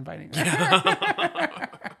 they kept inviting her.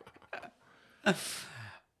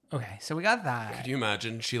 Okay, so we got that. Could you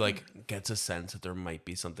imagine? She like gets a sense that there might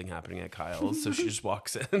be something happening at Kyle's, so she just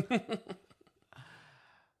walks in.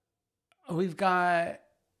 We've got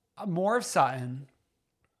more of Sutton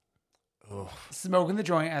smoking the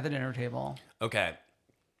joint at the dinner table. Okay.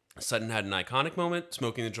 Sutton had an iconic moment,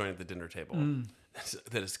 smoking the joint at the dinner table.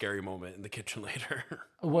 Then a scary moment in the kitchen later.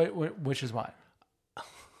 Which is what?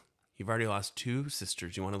 You've already lost 2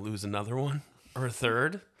 sisters. You want to lose another one? Or a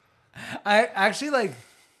third? I actually like,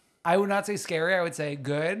 I would not say scary. I would say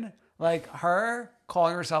good. Like her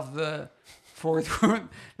calling herself the fourth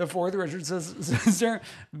Richards sister.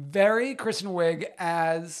 Very Kristen Wiig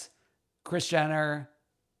as Kris Jenner.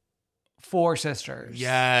 4 sisters.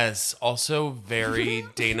 Yes. Also very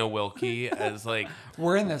Dana Wilkie as like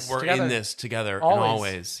we're in this together always. And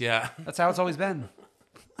always. Yeah. That's how it's always been.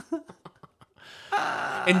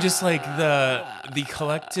 And just like the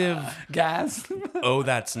collective gas. Oh,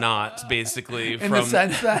 that's not basically in the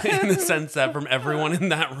sense that from everyone in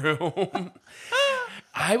that room.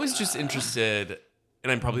 I was just interested,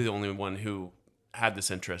 and I'm probably the only one who had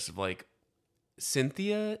this interest of like,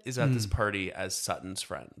 Cynthia is at this party as Sutton's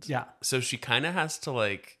friend. Yeah. So she kind of has to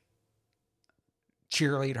like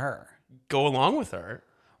cheerlead her. Go along with her.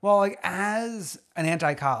 Well, like as an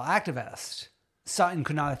anti-Kyle activist, Sutton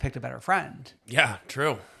could not have picked a better friend. Yeah,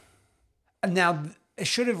 true. And now it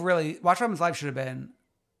should have really, Watch What Happens Live should have been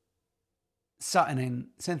Sutton and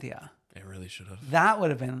Cynthia. It really should have. That would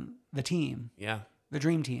have been the team. Yeah. The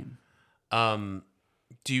dream team. Do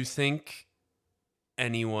you think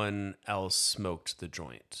anyone else smoked the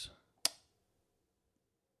joint?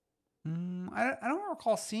 I don't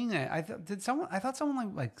recall seeing it. I thought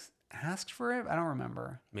someone like asked for it. I don't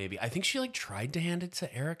remember. Maybe. I think she like tried to hand it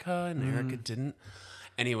to Erica and Erica didn't.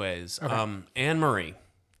 Anyways, Okay. Anne-Marie.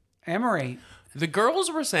 Anne-Marie. The girls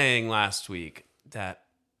were saying last week that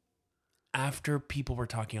after people were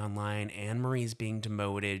talking online, Anne-Marie's being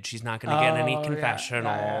demoted. She's not going to get any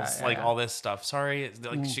confessionals, like all this stuff. Sorry,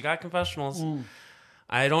 like she got confessionals.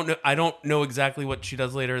 I don't know exactly what she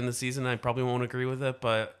does later in the season. I probably won't agree with it,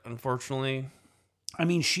 but unfortunately, I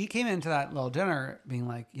mean, she came into that little dinner being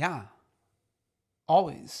like, "Yeah,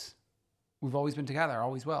 always, we've always been together,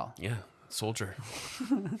 always will." Yeah, soldier.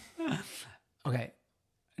 Okay,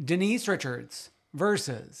 Denise Richards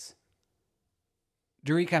versus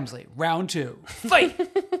Dorit Kemsley, round 2. Fight!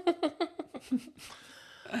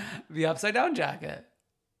 The upside down jacket.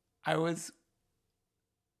 I was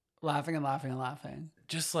laughing and laughing and laughing.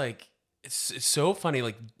 Just like It's so funny.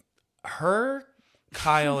 Like her,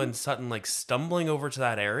 Kyle, and Sutton like stumbling over to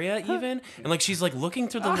that area even. And like she's like looking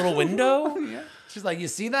through the little window. Yeah. She's like, you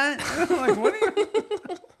see that? I'm like, what are you?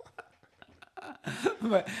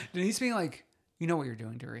 But Denise being like, you know what you're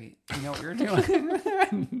doing, Dorit. You know what you're doing.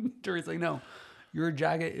 And Dorit's like, no, your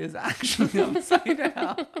jacket is actually upside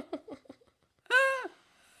down.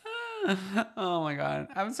 Oh my God.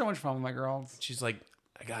 I'm having so much fun with my girls. She's like,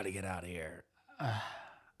 I gotta get out of here.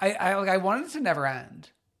 I wanted it to never end.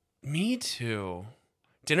 Me too.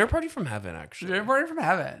 Dinner party from heaven, actually. Dinner party from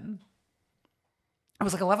heaven. It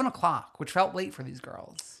was like 11 o'clock, which felt late for these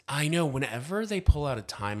girls. I know. Whenever they pull out a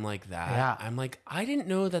time like that, Yeah. I'm like, I didn't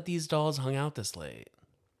know that these dolls hung out this late.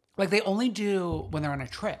 Like they only do when they're on a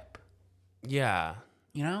trip, Yeah.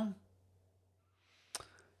 you know?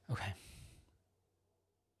 Okay.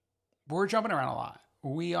 We're jumping around a lot.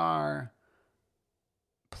 We are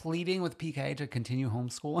pleading with PK to continue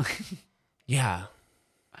homeschooling. Yeah.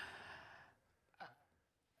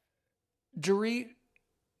 Dorit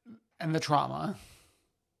and the trauma.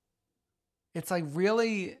 It's like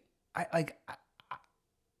really,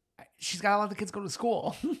 she's got to let the kids go to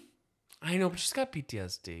school. I know, but she's got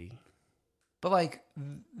PTSD. But like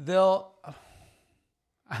they'll,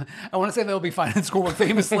 I want to say they'll be fine in school, but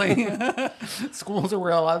famously, schools are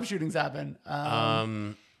where a lot of shootings happen.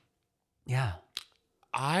 Yeah.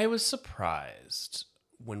 I was surprised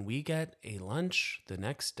when we get a lunch the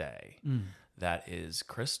next day that is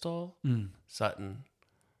Crystal, Sutton,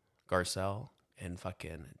 Garcelle, and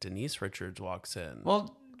fucking Denise Richards walks in.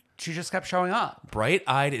 Well, she just kept showing up.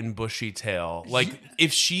 Bright-eyed and bushy-tail. Like,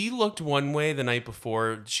 if she looked one way the night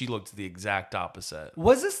before, she looked the exact opposite.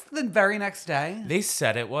 Was this the very next day? They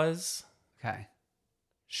said it was. Okay.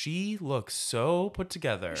 She looks so put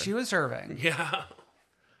together. She was serving. Yeah.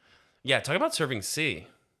 Yeah, talk about serving C.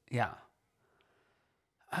 Yeah.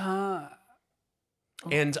 And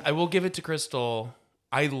I will give it to Crystal.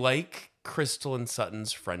 I like Crystal and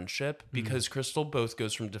Sutton's friendship because Crystal both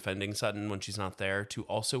goes from defending Sutton when she's not there to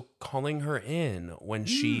also calling her in when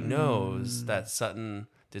she knows that Sutton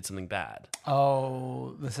did something bad.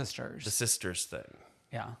 Oh, the sisters. The sisters thing.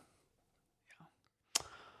 Yeah.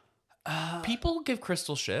 People give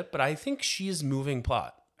Crystal shit, but I think she's moving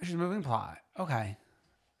plot. She's moving plot. Okay.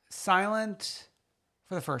 Silent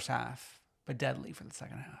for the first half, but deadly for the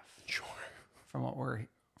second half. Sure.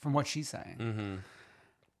 From what she's saying. Mm-hmm.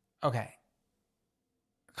 Okay.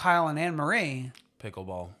 Kyle and Anne-Marie.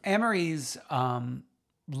 Pickleball. Anne-Marie's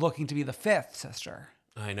looking to be the fifth sister.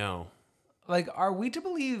 I know. Like, are we to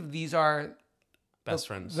believe these are Best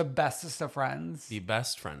friends. the bestest of friends? The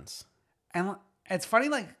best friends. And it's funny,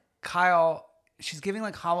 like, Kyle, she's giving,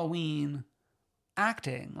 like, Halloween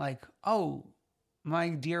acting. Like, oh, my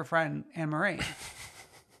dear friend Anne-Marie.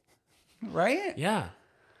 Right? Yeah.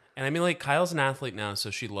 And I mean, like, Kyle's an athlete now,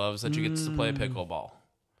 so she loves that she gets to play pickleball.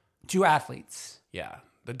 Two athletes. Yeah.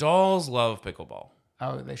 The dolls love pickleball.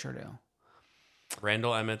 Oh, they sure do.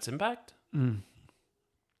 Randall Emmett's impact?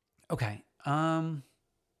 Okay.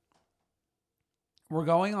 We're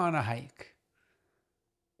going on a hike.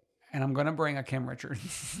 And I'm going to bring a Kim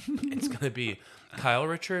Richards. It's going to be Kyle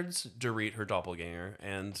Richards, Dorit, her doppelganger,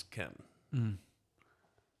 and Kim.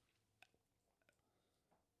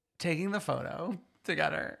 Taking the photo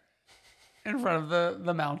together in front of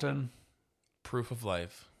the mountain. Proof of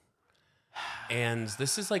life. And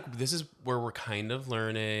this is where we're kind of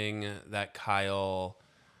learning that Kyle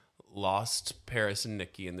lost Paris and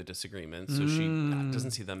Nikki in the disagreement, so she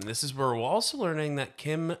doesn't see them. And this is where we're also learning that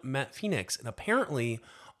Kim met Phoenix, and apparently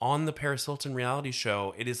on the Paris Hilton reality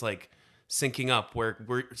show, it is like syncing up where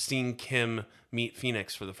we're seeing Kim meet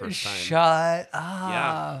Phoenix for the first time. Shut up.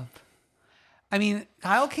 Yeah. I mean,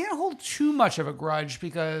 Kyle can't hold too much of a grudge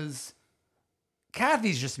because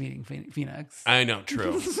Kathy's just meeting Phoenix. I know,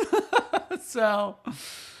 true. So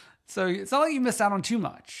it's not like you missed out on too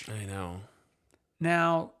much. I know.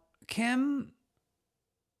 Now, Kim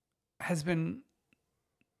has been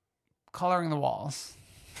coloring the walls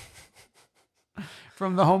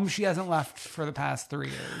from the home she hasn't left for the past 3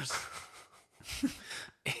 years.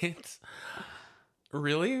 It's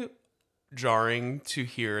really jarring to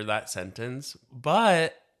hear that sentence,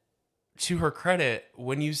 but to her credit,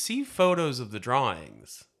 when you see photos of the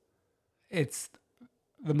drawings, It's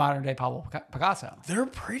the modern day Pablo Picasso. they're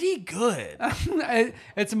pretty good.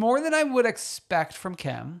 It's more than I would expect from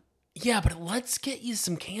Kim. Yeah, but let's get you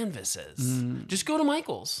some canvases. Just go to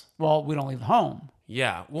Michael's. Well, we don't leave home.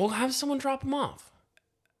 Yeah, we'll have someone drop them off.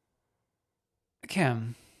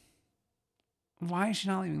 Kim, why is she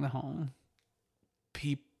not leaving the home?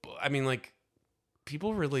 People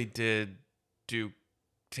really did do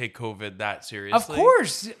take COVID that seriously.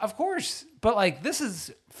 Of course. But like, this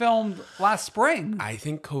is filmed last spring. I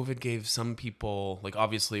think COVID gave some people, like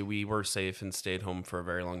obviously we were safe and stayed home for a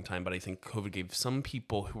very long time, but I think COVID gave some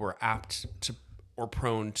people who were apt to or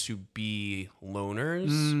prone to be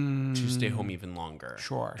loners to stay home even longer.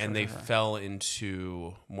 Sure. And they fell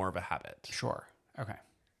into more of a habit. Sure. Okay.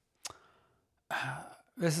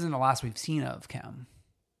 This isn't the last we've seen of Kim.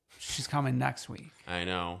 She's coming next week. I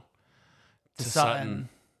know. To Sutton.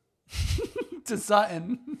 To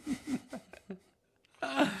Sutton.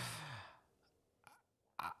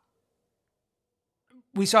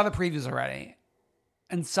 We saw the previews already.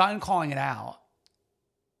 And Sutton calling it out.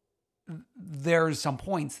 There's some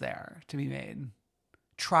points there to be made.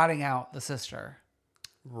 Trotting out the sister.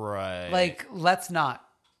 Right. Like, let's not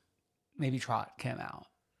maybe trot Kim out.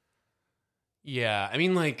 Yeah. I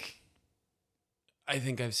mean, like, I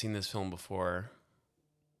think I've seen this film before.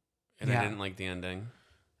 And I didn't like the ending.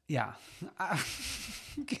 Yeah.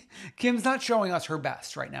 Kim's not showing us her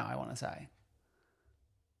best right now, I want to say.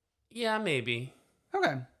 Yeah, maybe.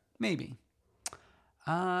 Okay. Maybe.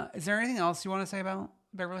 Is there anything else you want to say about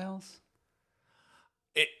Beverly Hills?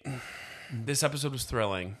 This episode was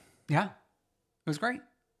thrilling. Yeah. It was great.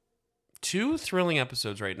 2 thrilling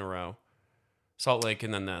episodes right in a row. Salt Lake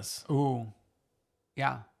and then this. Ooh.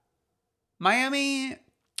 Yeah. Miami.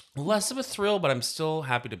 Less of a thrill, but I'm still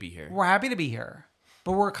happy to be here. We're happy to be here.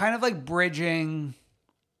 But we're kind of like bridging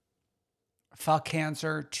fuck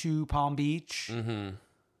cancer to Palm Beach. Mm-hmm.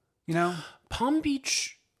 You know? Palm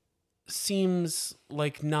Beach seems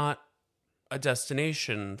like not a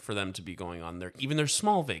destination for them to be going on there, even their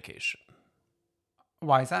small vacation.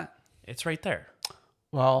 Why is that? It's right there.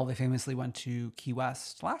 Well, they famously went to Key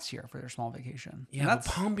West last year for their small vacation. Yeah, but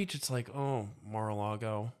Palm Beach, it's like, oh,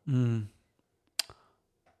 Mar-a-Lago.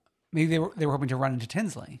 Maybe they were hoping to run into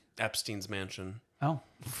Tinsley. Epstein's mansion. Oh,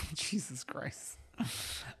 Jesus Christ.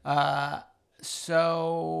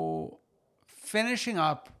 So finishing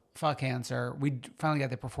up Fuck Cancer, we finally got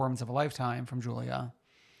the performance of a lifetime from Julia.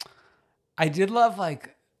 I did love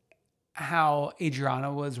like how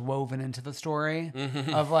Adriana was woven into the story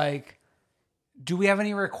of like, do we have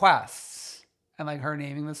any requests? And like her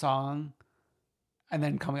naming the song and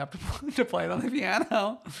then coming up to play it on the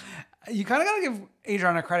piano. You kind of got to give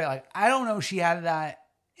Adriana credit. Like, I don't know she had that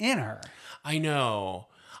in her. I know.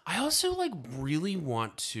 I also like really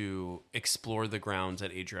want to explore the grounds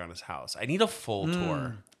at Adriana's house. I need a full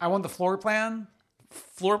tour. I want the floor plan.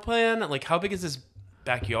 Floor plan? Like, how big is this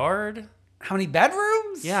backyard? How many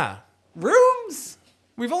bedrooms? Yeah. Rooms?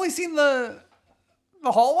 We've only seen the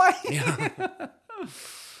hallway. Yeah.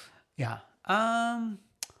 Yeah.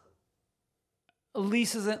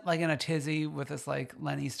 Elise isn't like in a tizzy with this like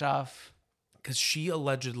Lenny stuff. Because she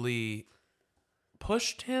allegedly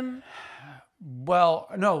pushed him. Well,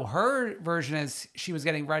 no, her version is she was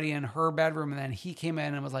getting ready in her bedroom and then he came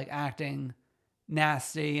in and was like acting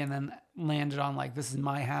nasty and then landed on like, this is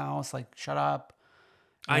my house, like shut up.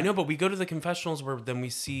 I know, but we go to the confessionals where then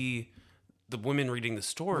we see the women reading the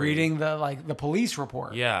story. Reading the police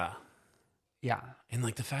report. Yeah. Yeah. And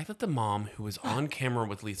like the fact that the mom who was on camera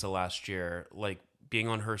with Lisa last year, like being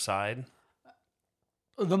on her side.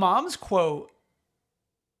 The mom's quote,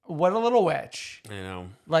 "What a little witch." I know.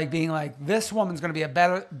 Like being like, this woman's going to be a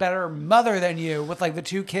better mother than you with like the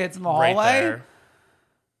 2 kids in the hallway. Right there.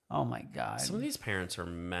 Oh my God. Some of these parents are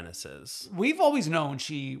menaces. We've always known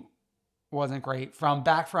she wasn't great from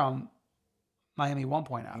Miami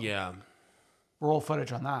 1.0. Yeah. Roll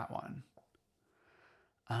footage on that one.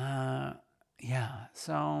 Yeah.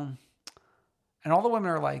 So, and all the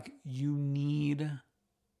women are like, you need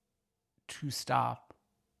to stop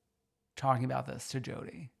talking about this to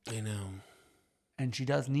Jody. I know. And she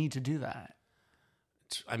does need to do that.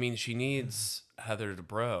 I mean, she needs Heather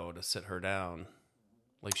Dubrow to sit her down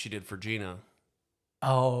like she did for Gina.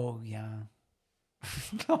 Oh, yeah.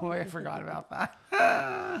 Oh, I forgot about that.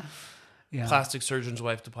 Yeah. Plastic surgeon's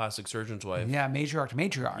wife to plastic surgeon's wife. Yeah, matriarch to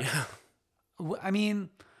matriarch. Yeah. I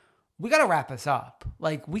mean, we got to wrap this up.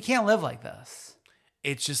 Like, we can't live like this.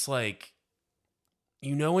 It's just like,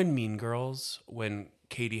 you know, in Mean Girls, when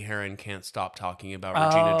Katie Heron can't stop talking about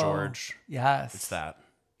Regina George. Yes. It's that.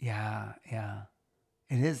 Yeah, yeah.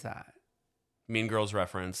 It is that. Mean Girls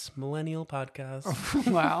reference. Millennial podcast.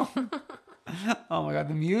 Wow. Oh my God.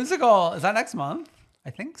 The musical. Is that next month? I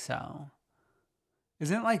think so.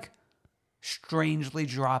 Isn't it like strangely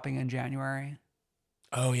dropping in January?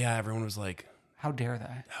 Oh, yeah. Everyone was like, how dare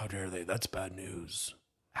they? how dare they? That's bad news.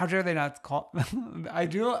 How dare they not call? I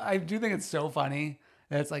do think it's so funny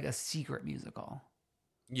that it's like a secret musical.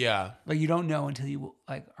 Yeah. Like you don't know until you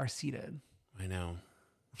like are seated. I know.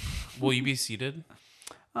 Will you be seated?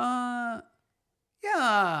 Yeah.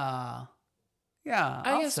 Yeah. I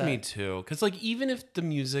I'll guess say. me too. Because like even if the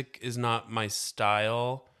music is not my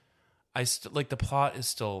style, I still like the plot is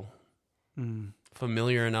still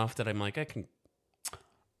familiar enough that I'm like I can.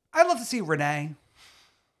 I'd love to see Renee.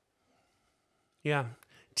 Yeah,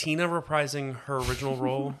 Tina reprising her original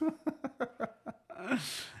role.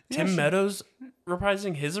 Tim Meadows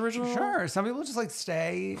reprising his original role. Sure. Some people just like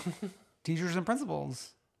stay teachers and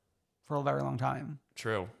principals for a very long time.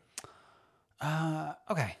 True.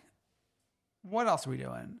 Okay. What else are we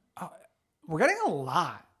doing? We're getting a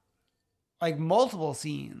lot, like multiple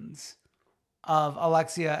scenes of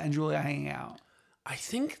Alexia and Julia hanging out. I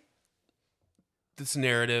think this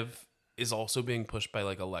narrative is also being pushed by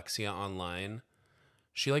like Alexia online.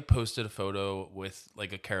 She like posted a photo with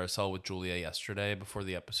like a carousel with Julia yesterday before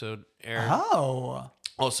the episode aired. Oh.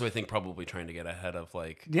 Also, I think probably trying to get ahead of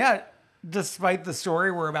like Yeah. Despite the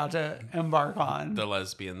story we're about to embark on, the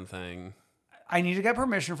lesbian thing I need to get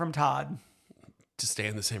permission from Todd. to stay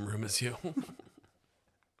in the same room as you.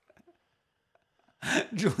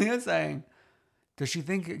 Julia's saying, does she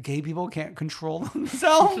think gay people can't control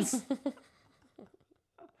themselves?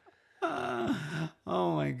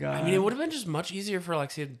 Oh my God. I mean, it would have been just much easier for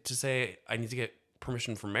Alexia to say, I need to get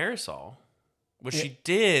permission from Marisol, which she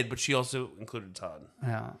did, but she also included Todd.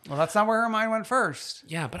 Yeah. Well, that's not where her mind went first.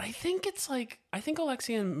 Yeah, but I think it's like, I think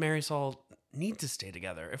Alexia and Marisol need to stay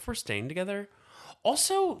together if we're staying together.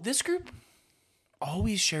 Also, this group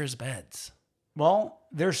always shares beds. Well,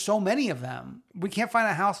 there's so many of them. We can't find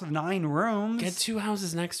a house with 9 rooms. Get 2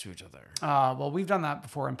 houses next to each other. Well, we've done that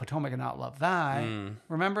before in Potomac and not love that.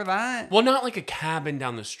 Remember that? Well, not like a cabin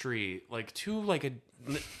down the street, like two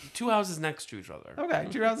houses next to each other. Okay,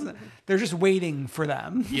 2 houses. They're just waiting for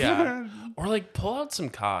them. Yeah. Or like pull out some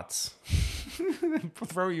cots.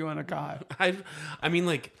 Throw you in a cot. I mean,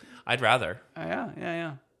 like, I'd rather.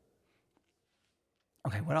 Yeah.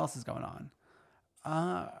 Okay, what else is going on?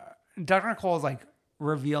 Dr. Nicole is like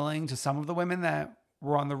revealing to some of the women that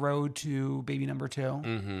were on the road to baby number 2.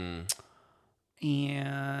 Mm-hmm.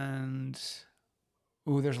 And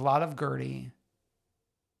there's a lot of Gertie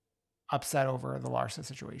upset over the Larsa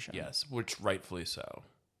situation. Yes, which rightfully so.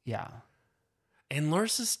 Yeah. And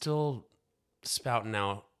Larsa's still spouting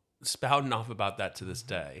off about that to this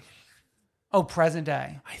day. Oh, present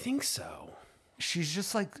day. I think so. She's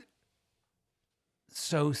just like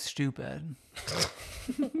so stupid.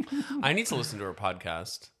 I need to listen to her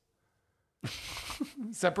podcast.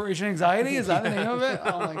 Separation anxiety? Is that the name of it?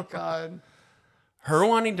 Oh my God. Her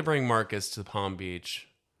wanting to bring Marcus to Palm Beach.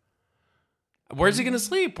 Where's he going to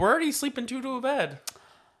sleep? We're already sleeping 2 to a bed.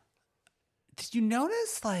 Did you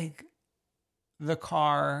notice like the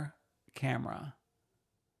car camera?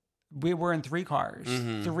 We were in 3 cars,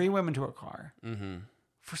 3 women to a car. Mm-hmm.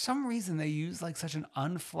 For some reason, they use like such an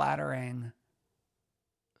unflattering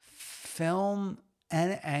film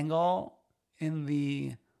and angle in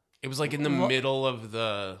the It was like in the middle of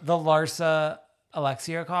the Larsa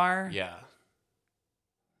Alexia car. Yeah.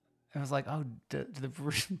 It was like, oh, do the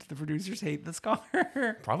producers hate this car?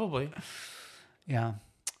 Probably. Yeah.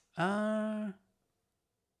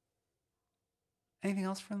 Anything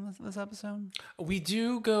else from this episode? We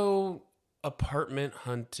do go apartment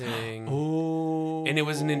hunting. Oh. And it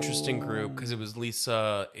was an interesting group because it was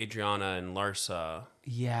Lisa, Adriana, and Larsa.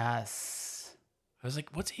 Yes. I was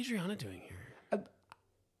like, what's Adriana doing here?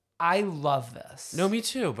 I love this. No, me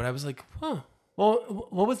too. But I was like, huh. Well,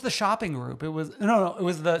 what was the shopping group? It was no. It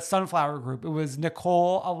was the sunflower group. It was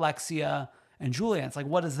Nicole, Alexia, and Julia. It's like,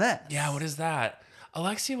 what is this? Yeah, what is that?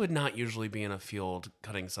 Alexia would not usually be in a field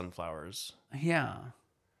cutting sunflowers. Yeah.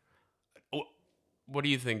 What do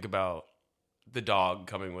you think about the dog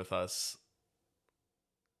coming with us?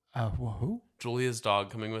 Who? Julia's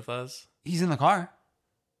dog coming with us? He's in the car.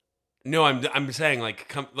 No, I'm saying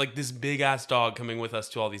like this big ass dog coming with us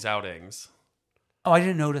to all these outings. Oh, I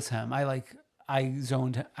didn't notice him. I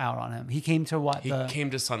zoned out on him. He came to what? He came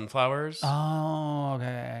to sunflowers. Oh,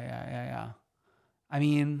 okay. Yeah. I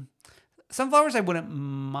mean, sunflowers I wouldn't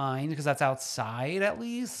mind because that's outside at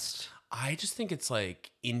least. I just think it's like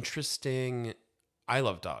interesting. I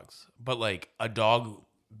love dogs, but like a dog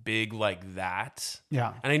big like that.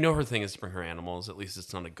 Yeah. And I know her thing is to bring her animals. At least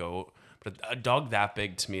it's not a goat. But a dog that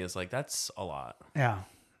big to me is like, that's a lot. Yeah.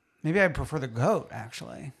 Maybe I prefer the goat,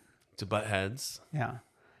 actually. To butt heads. Yeah.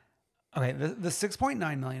 Okay, the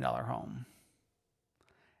 $6.9 million home.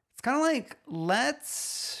 It's kind of like,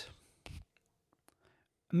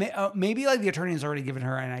 maybe like the attorney has already given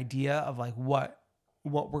her an idea of like what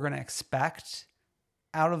we're going to expect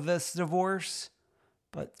out of this divorce.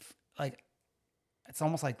 But like, it's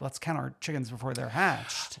almost like, let's count our chickens before they're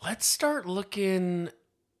hatched. Let's start looking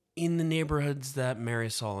in the neighborhoods that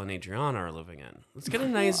Marisol and Adriana are living in. Let's get a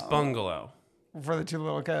nice bungalow. For the 2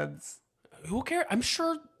 little kids. Who cares? I'm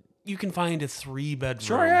sure you can find a 3-bedroom.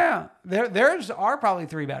 Sure, yeah. There's are probably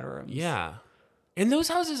 3 bedrooms. Yeah. In those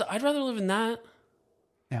houses, I'd rather live in that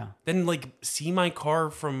Yeah. than like see my car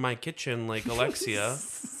from my kitchen like Alexia.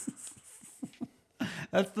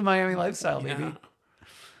 That's the Miami lifestyle, baby.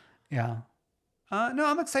 Yeah. No,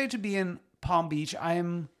 I'm excited to be in Palm Beach.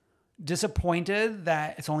 I'm disappointed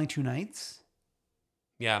that it's only 2 nights.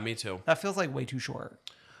 Yeah, me too. That feels like way too short.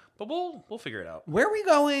 But we'll figure it out. Where are we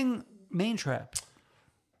going main trip?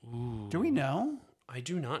 Ooh. Do we know? I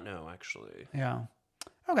do not know, actually. Yeah.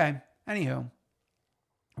 Okay. Anywho,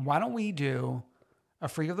 why don't we do a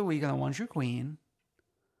Freak of the Week and the One True Queen?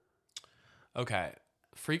 Okay.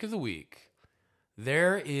 Freak of the Week.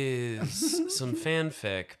 There is some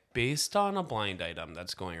fanfic based on a blind item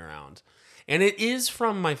that's going around. And it is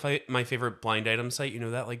from my favorite blind item site. You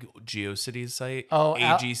know that like GeoCities site? Oh,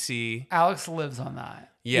 AGC. Alex lives on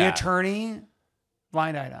that. Yeah. The attorney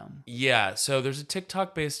blind item. Yeah. So there's a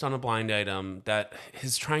TikTok based on a blind item that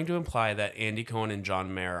is trying to imply that Andy Cohen and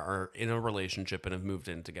John Mayer are in a relationship and have moved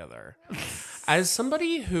in together. As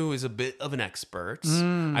somebody who is a bit of an expert,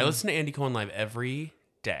 I listen to Andy Cohen live every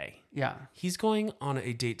day. Yeah. He's going on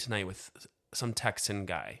a date tonight with some Texan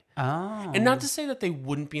guy. Oh. And not to say that they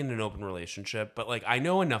wouldn't be in an open relationship, but like I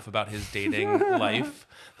know enough about his dating life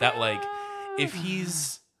that like if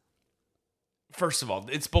he's, first of all,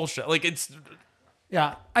 it's bullshit. Like it's...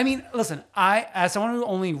 Yeah. I mean, listen, as someone who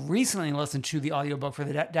only recently listened to the audiobook for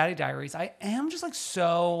the Daddy Diaries, I am just like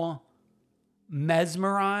so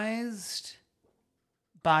mesmerized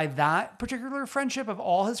by that particular friendship of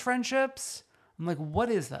all his friendships. I'm like, what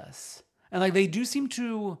is this? And like, they do seem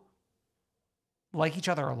to like each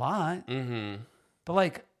other a lot. Mm-hmm. But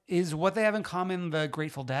like, is what they have in common the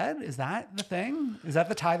Grateful Dead? Is that the thing? Is that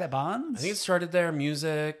the tie that bonds? I think it started there.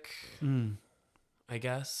 Music, I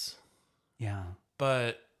guess. Yeah.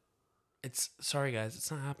 But it's, sorry guys,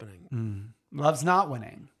 it's not happening. Love's not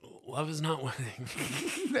winning. Love is not winning.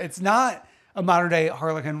 It's not a modern day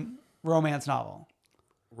Harlequin romance novel.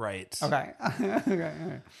 Right. Okay. Okay.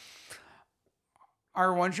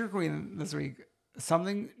 Our One True Queen this week,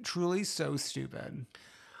 something truly so stupid.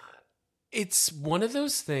 It's one of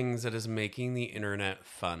those things that is making the internet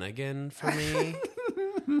fun again for me.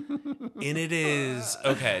 And it is,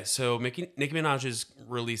 okay, so Nicki Minaj is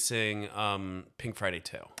releasing Pink Friday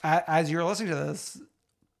 2. As you're listening to this,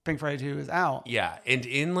 Pink Friday 2 is out. Yeah, and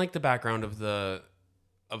in like the background of the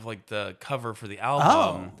cover for the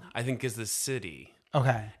album, I think is this city.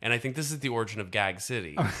 Okay. And I think this is the origin of Gag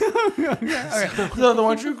City. Okay. So the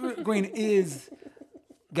One True Queen is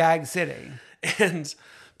Gag City. And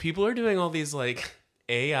people are doing all these like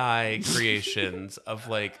AI creations of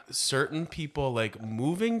like certain people like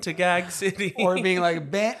moving to Gag City. Or being like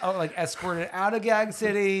escorted out of Gag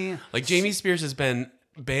City. Like Jamie Spears has been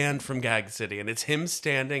banned from Gag City, and it's him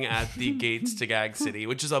standing at the gates to Gag City,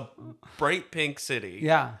 which is a bright pink city.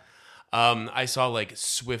 Yeah. I saw like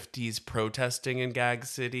Swifties protesting in Gag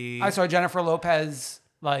City. I saw Jennifer Lopez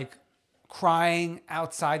like crying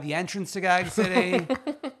outside the entrance to Gag City,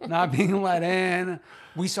 not being let in.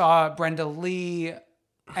 We saw Brenda Lee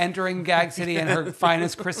entering Gag City in her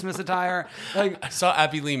finest Christmas attire. Like I saw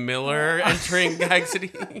Abby Lee Miller entering Gag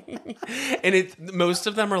City. And most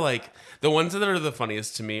of them are like, the ones that are the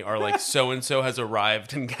funniest to me are like, so-and-so has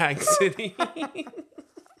arrived in Gag City.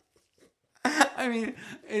 I mean,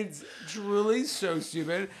 it's truly so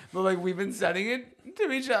stupid, but like we've been sending it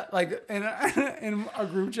to each other, like in a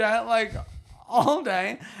group chat, like all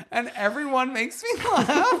day, and everyone makes me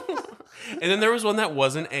laugh. And then there was one that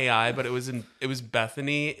wasn't AI, but it was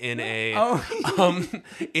Bethany in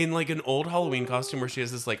in like an old Halloween costume where she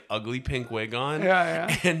has this like ugly pink wig on.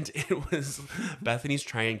 Yeah. And it was Bethany's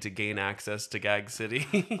trying to gain access to Gag City.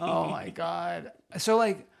 Oh my God. So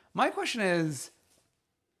like my question is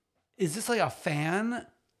this like a fan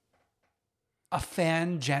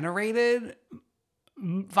generated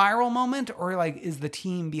viral moment, or like is the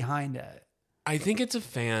team behind it? I think it's a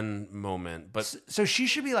fan moment, but so she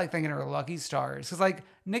should be like thanking her lucky stars, because like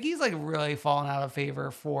Nicki's like really fallen out of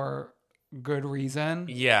favor for good reason.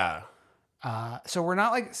 Yeah. So we're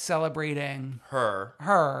not like celebrating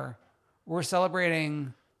her. We're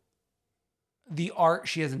celebrating the art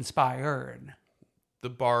she has inspired. The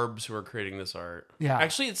Barbs who are creating this art. Yeah.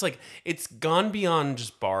 Actually, it's like, it's gone beyond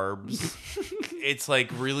just Barbs. It's like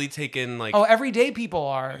really taken like... Oh, everyday people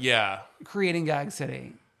are creating Gag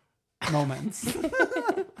City moments.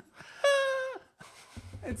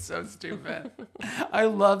 It's so stupid. I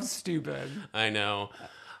love stupid. I know.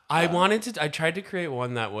 I tried to create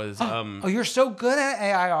one that was Oh, you're so good at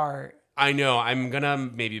AI art. I know. I'm gonna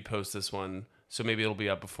maybe post this one, so maybe it'll be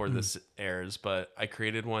up before this airs. But I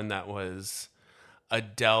created one that was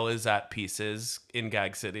Adele is at pieces in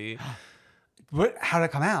Gag City. How'd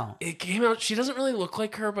it come out? It came out. She doesn't really look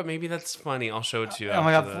like her, but maybe that's funny. I'll show it to you. Oh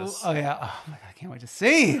my god! after this. Oh yeah! Oh my god! I can't wait to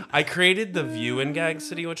see. I created the view in Gag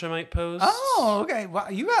City, which I might post. Oh, okay. Well,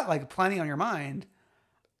 you got like plenty on your mind.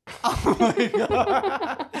 Oh my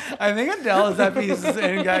god! I think Adele is at pieces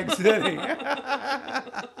in Gag City.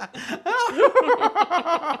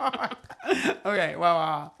 Okay.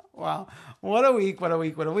 Wow. What a week!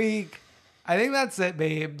 I think that's it,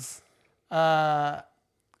 babes. Head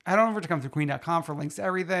on over to comethroughqueen.com for links to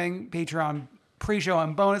everything. Patreon pre-show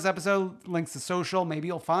and bonus episode, links to social. Maybe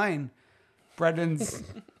you'll find Brendan's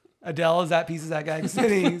Adele is at pieces at Gag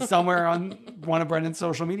City somewhere on one of Brendan's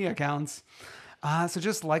social media accounts. So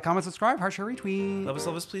just like, comment, subscribe, heart, share, retweet. Love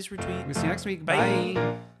us, please retweet. We'll see you next week. Bye.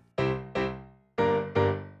 Bye.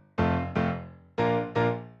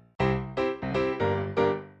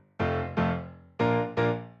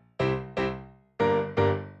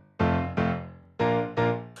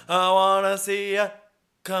 I wanna see ya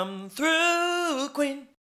come through, Queen.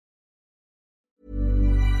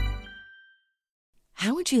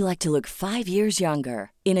 How would you like to look 5 years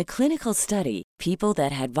younger? In a clinical study, people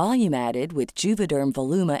that had volume added with Juvederm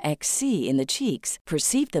Voluma XC in the cheeks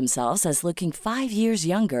perceived themselves as looking 5 years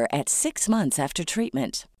younger at 6 months after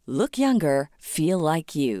treatment. Look younger, feel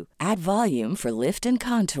like you. Add volume for lift and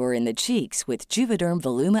contour in the cheeks with Juvederm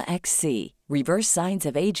Voluma XC. Reverse signs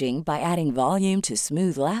of aging by adding volume to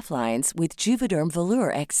smooth laugh lines with Juvederm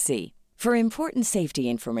Volure XC. For important safety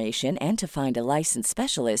information and to find a licensed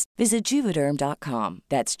specialist, visit Juvederm.com.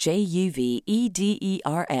 That's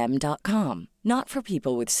JUVEDERM.com. Not for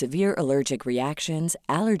people with severe allergic reactions,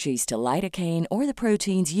 allergies to lidocaine, or the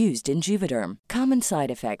proteins used in Juvederm. Common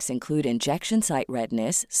side effects include injection site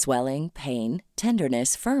redness, swelling, pain,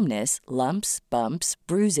 tenderness, firmness, lumps, bumps,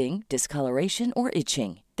 bruising, discoloration, or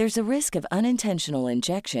itching. There's a risk of unintentional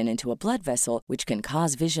injection into a blood vessel, which can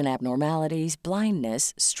cause vision abnormalities,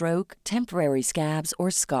 blindness, stroke, temporary scabs,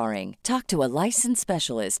 or scarring. Talk to a licensed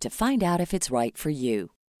specialist to find out if it's right for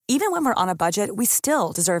you. Even when we're on a budget, we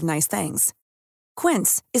still deserve nice things.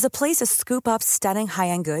 Quince is a place to scoop up stunning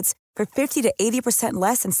high-end goods for 50 to 80%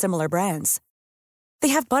 less than similar brands. They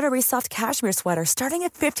have buttery soft cashmere sweaters starting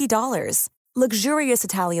at $50, luxurious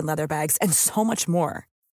Italian leather bags, and so much more.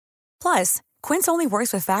 Plus, Quince only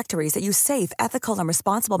works with factories that use safe, ethical, and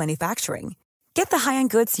responsible manufacturing. Get the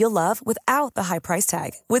high-end goods you'll love without the high price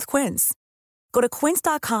tag with Quince. Go to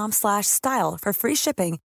quince.com/style for free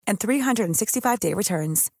shipping and 365-day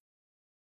returns.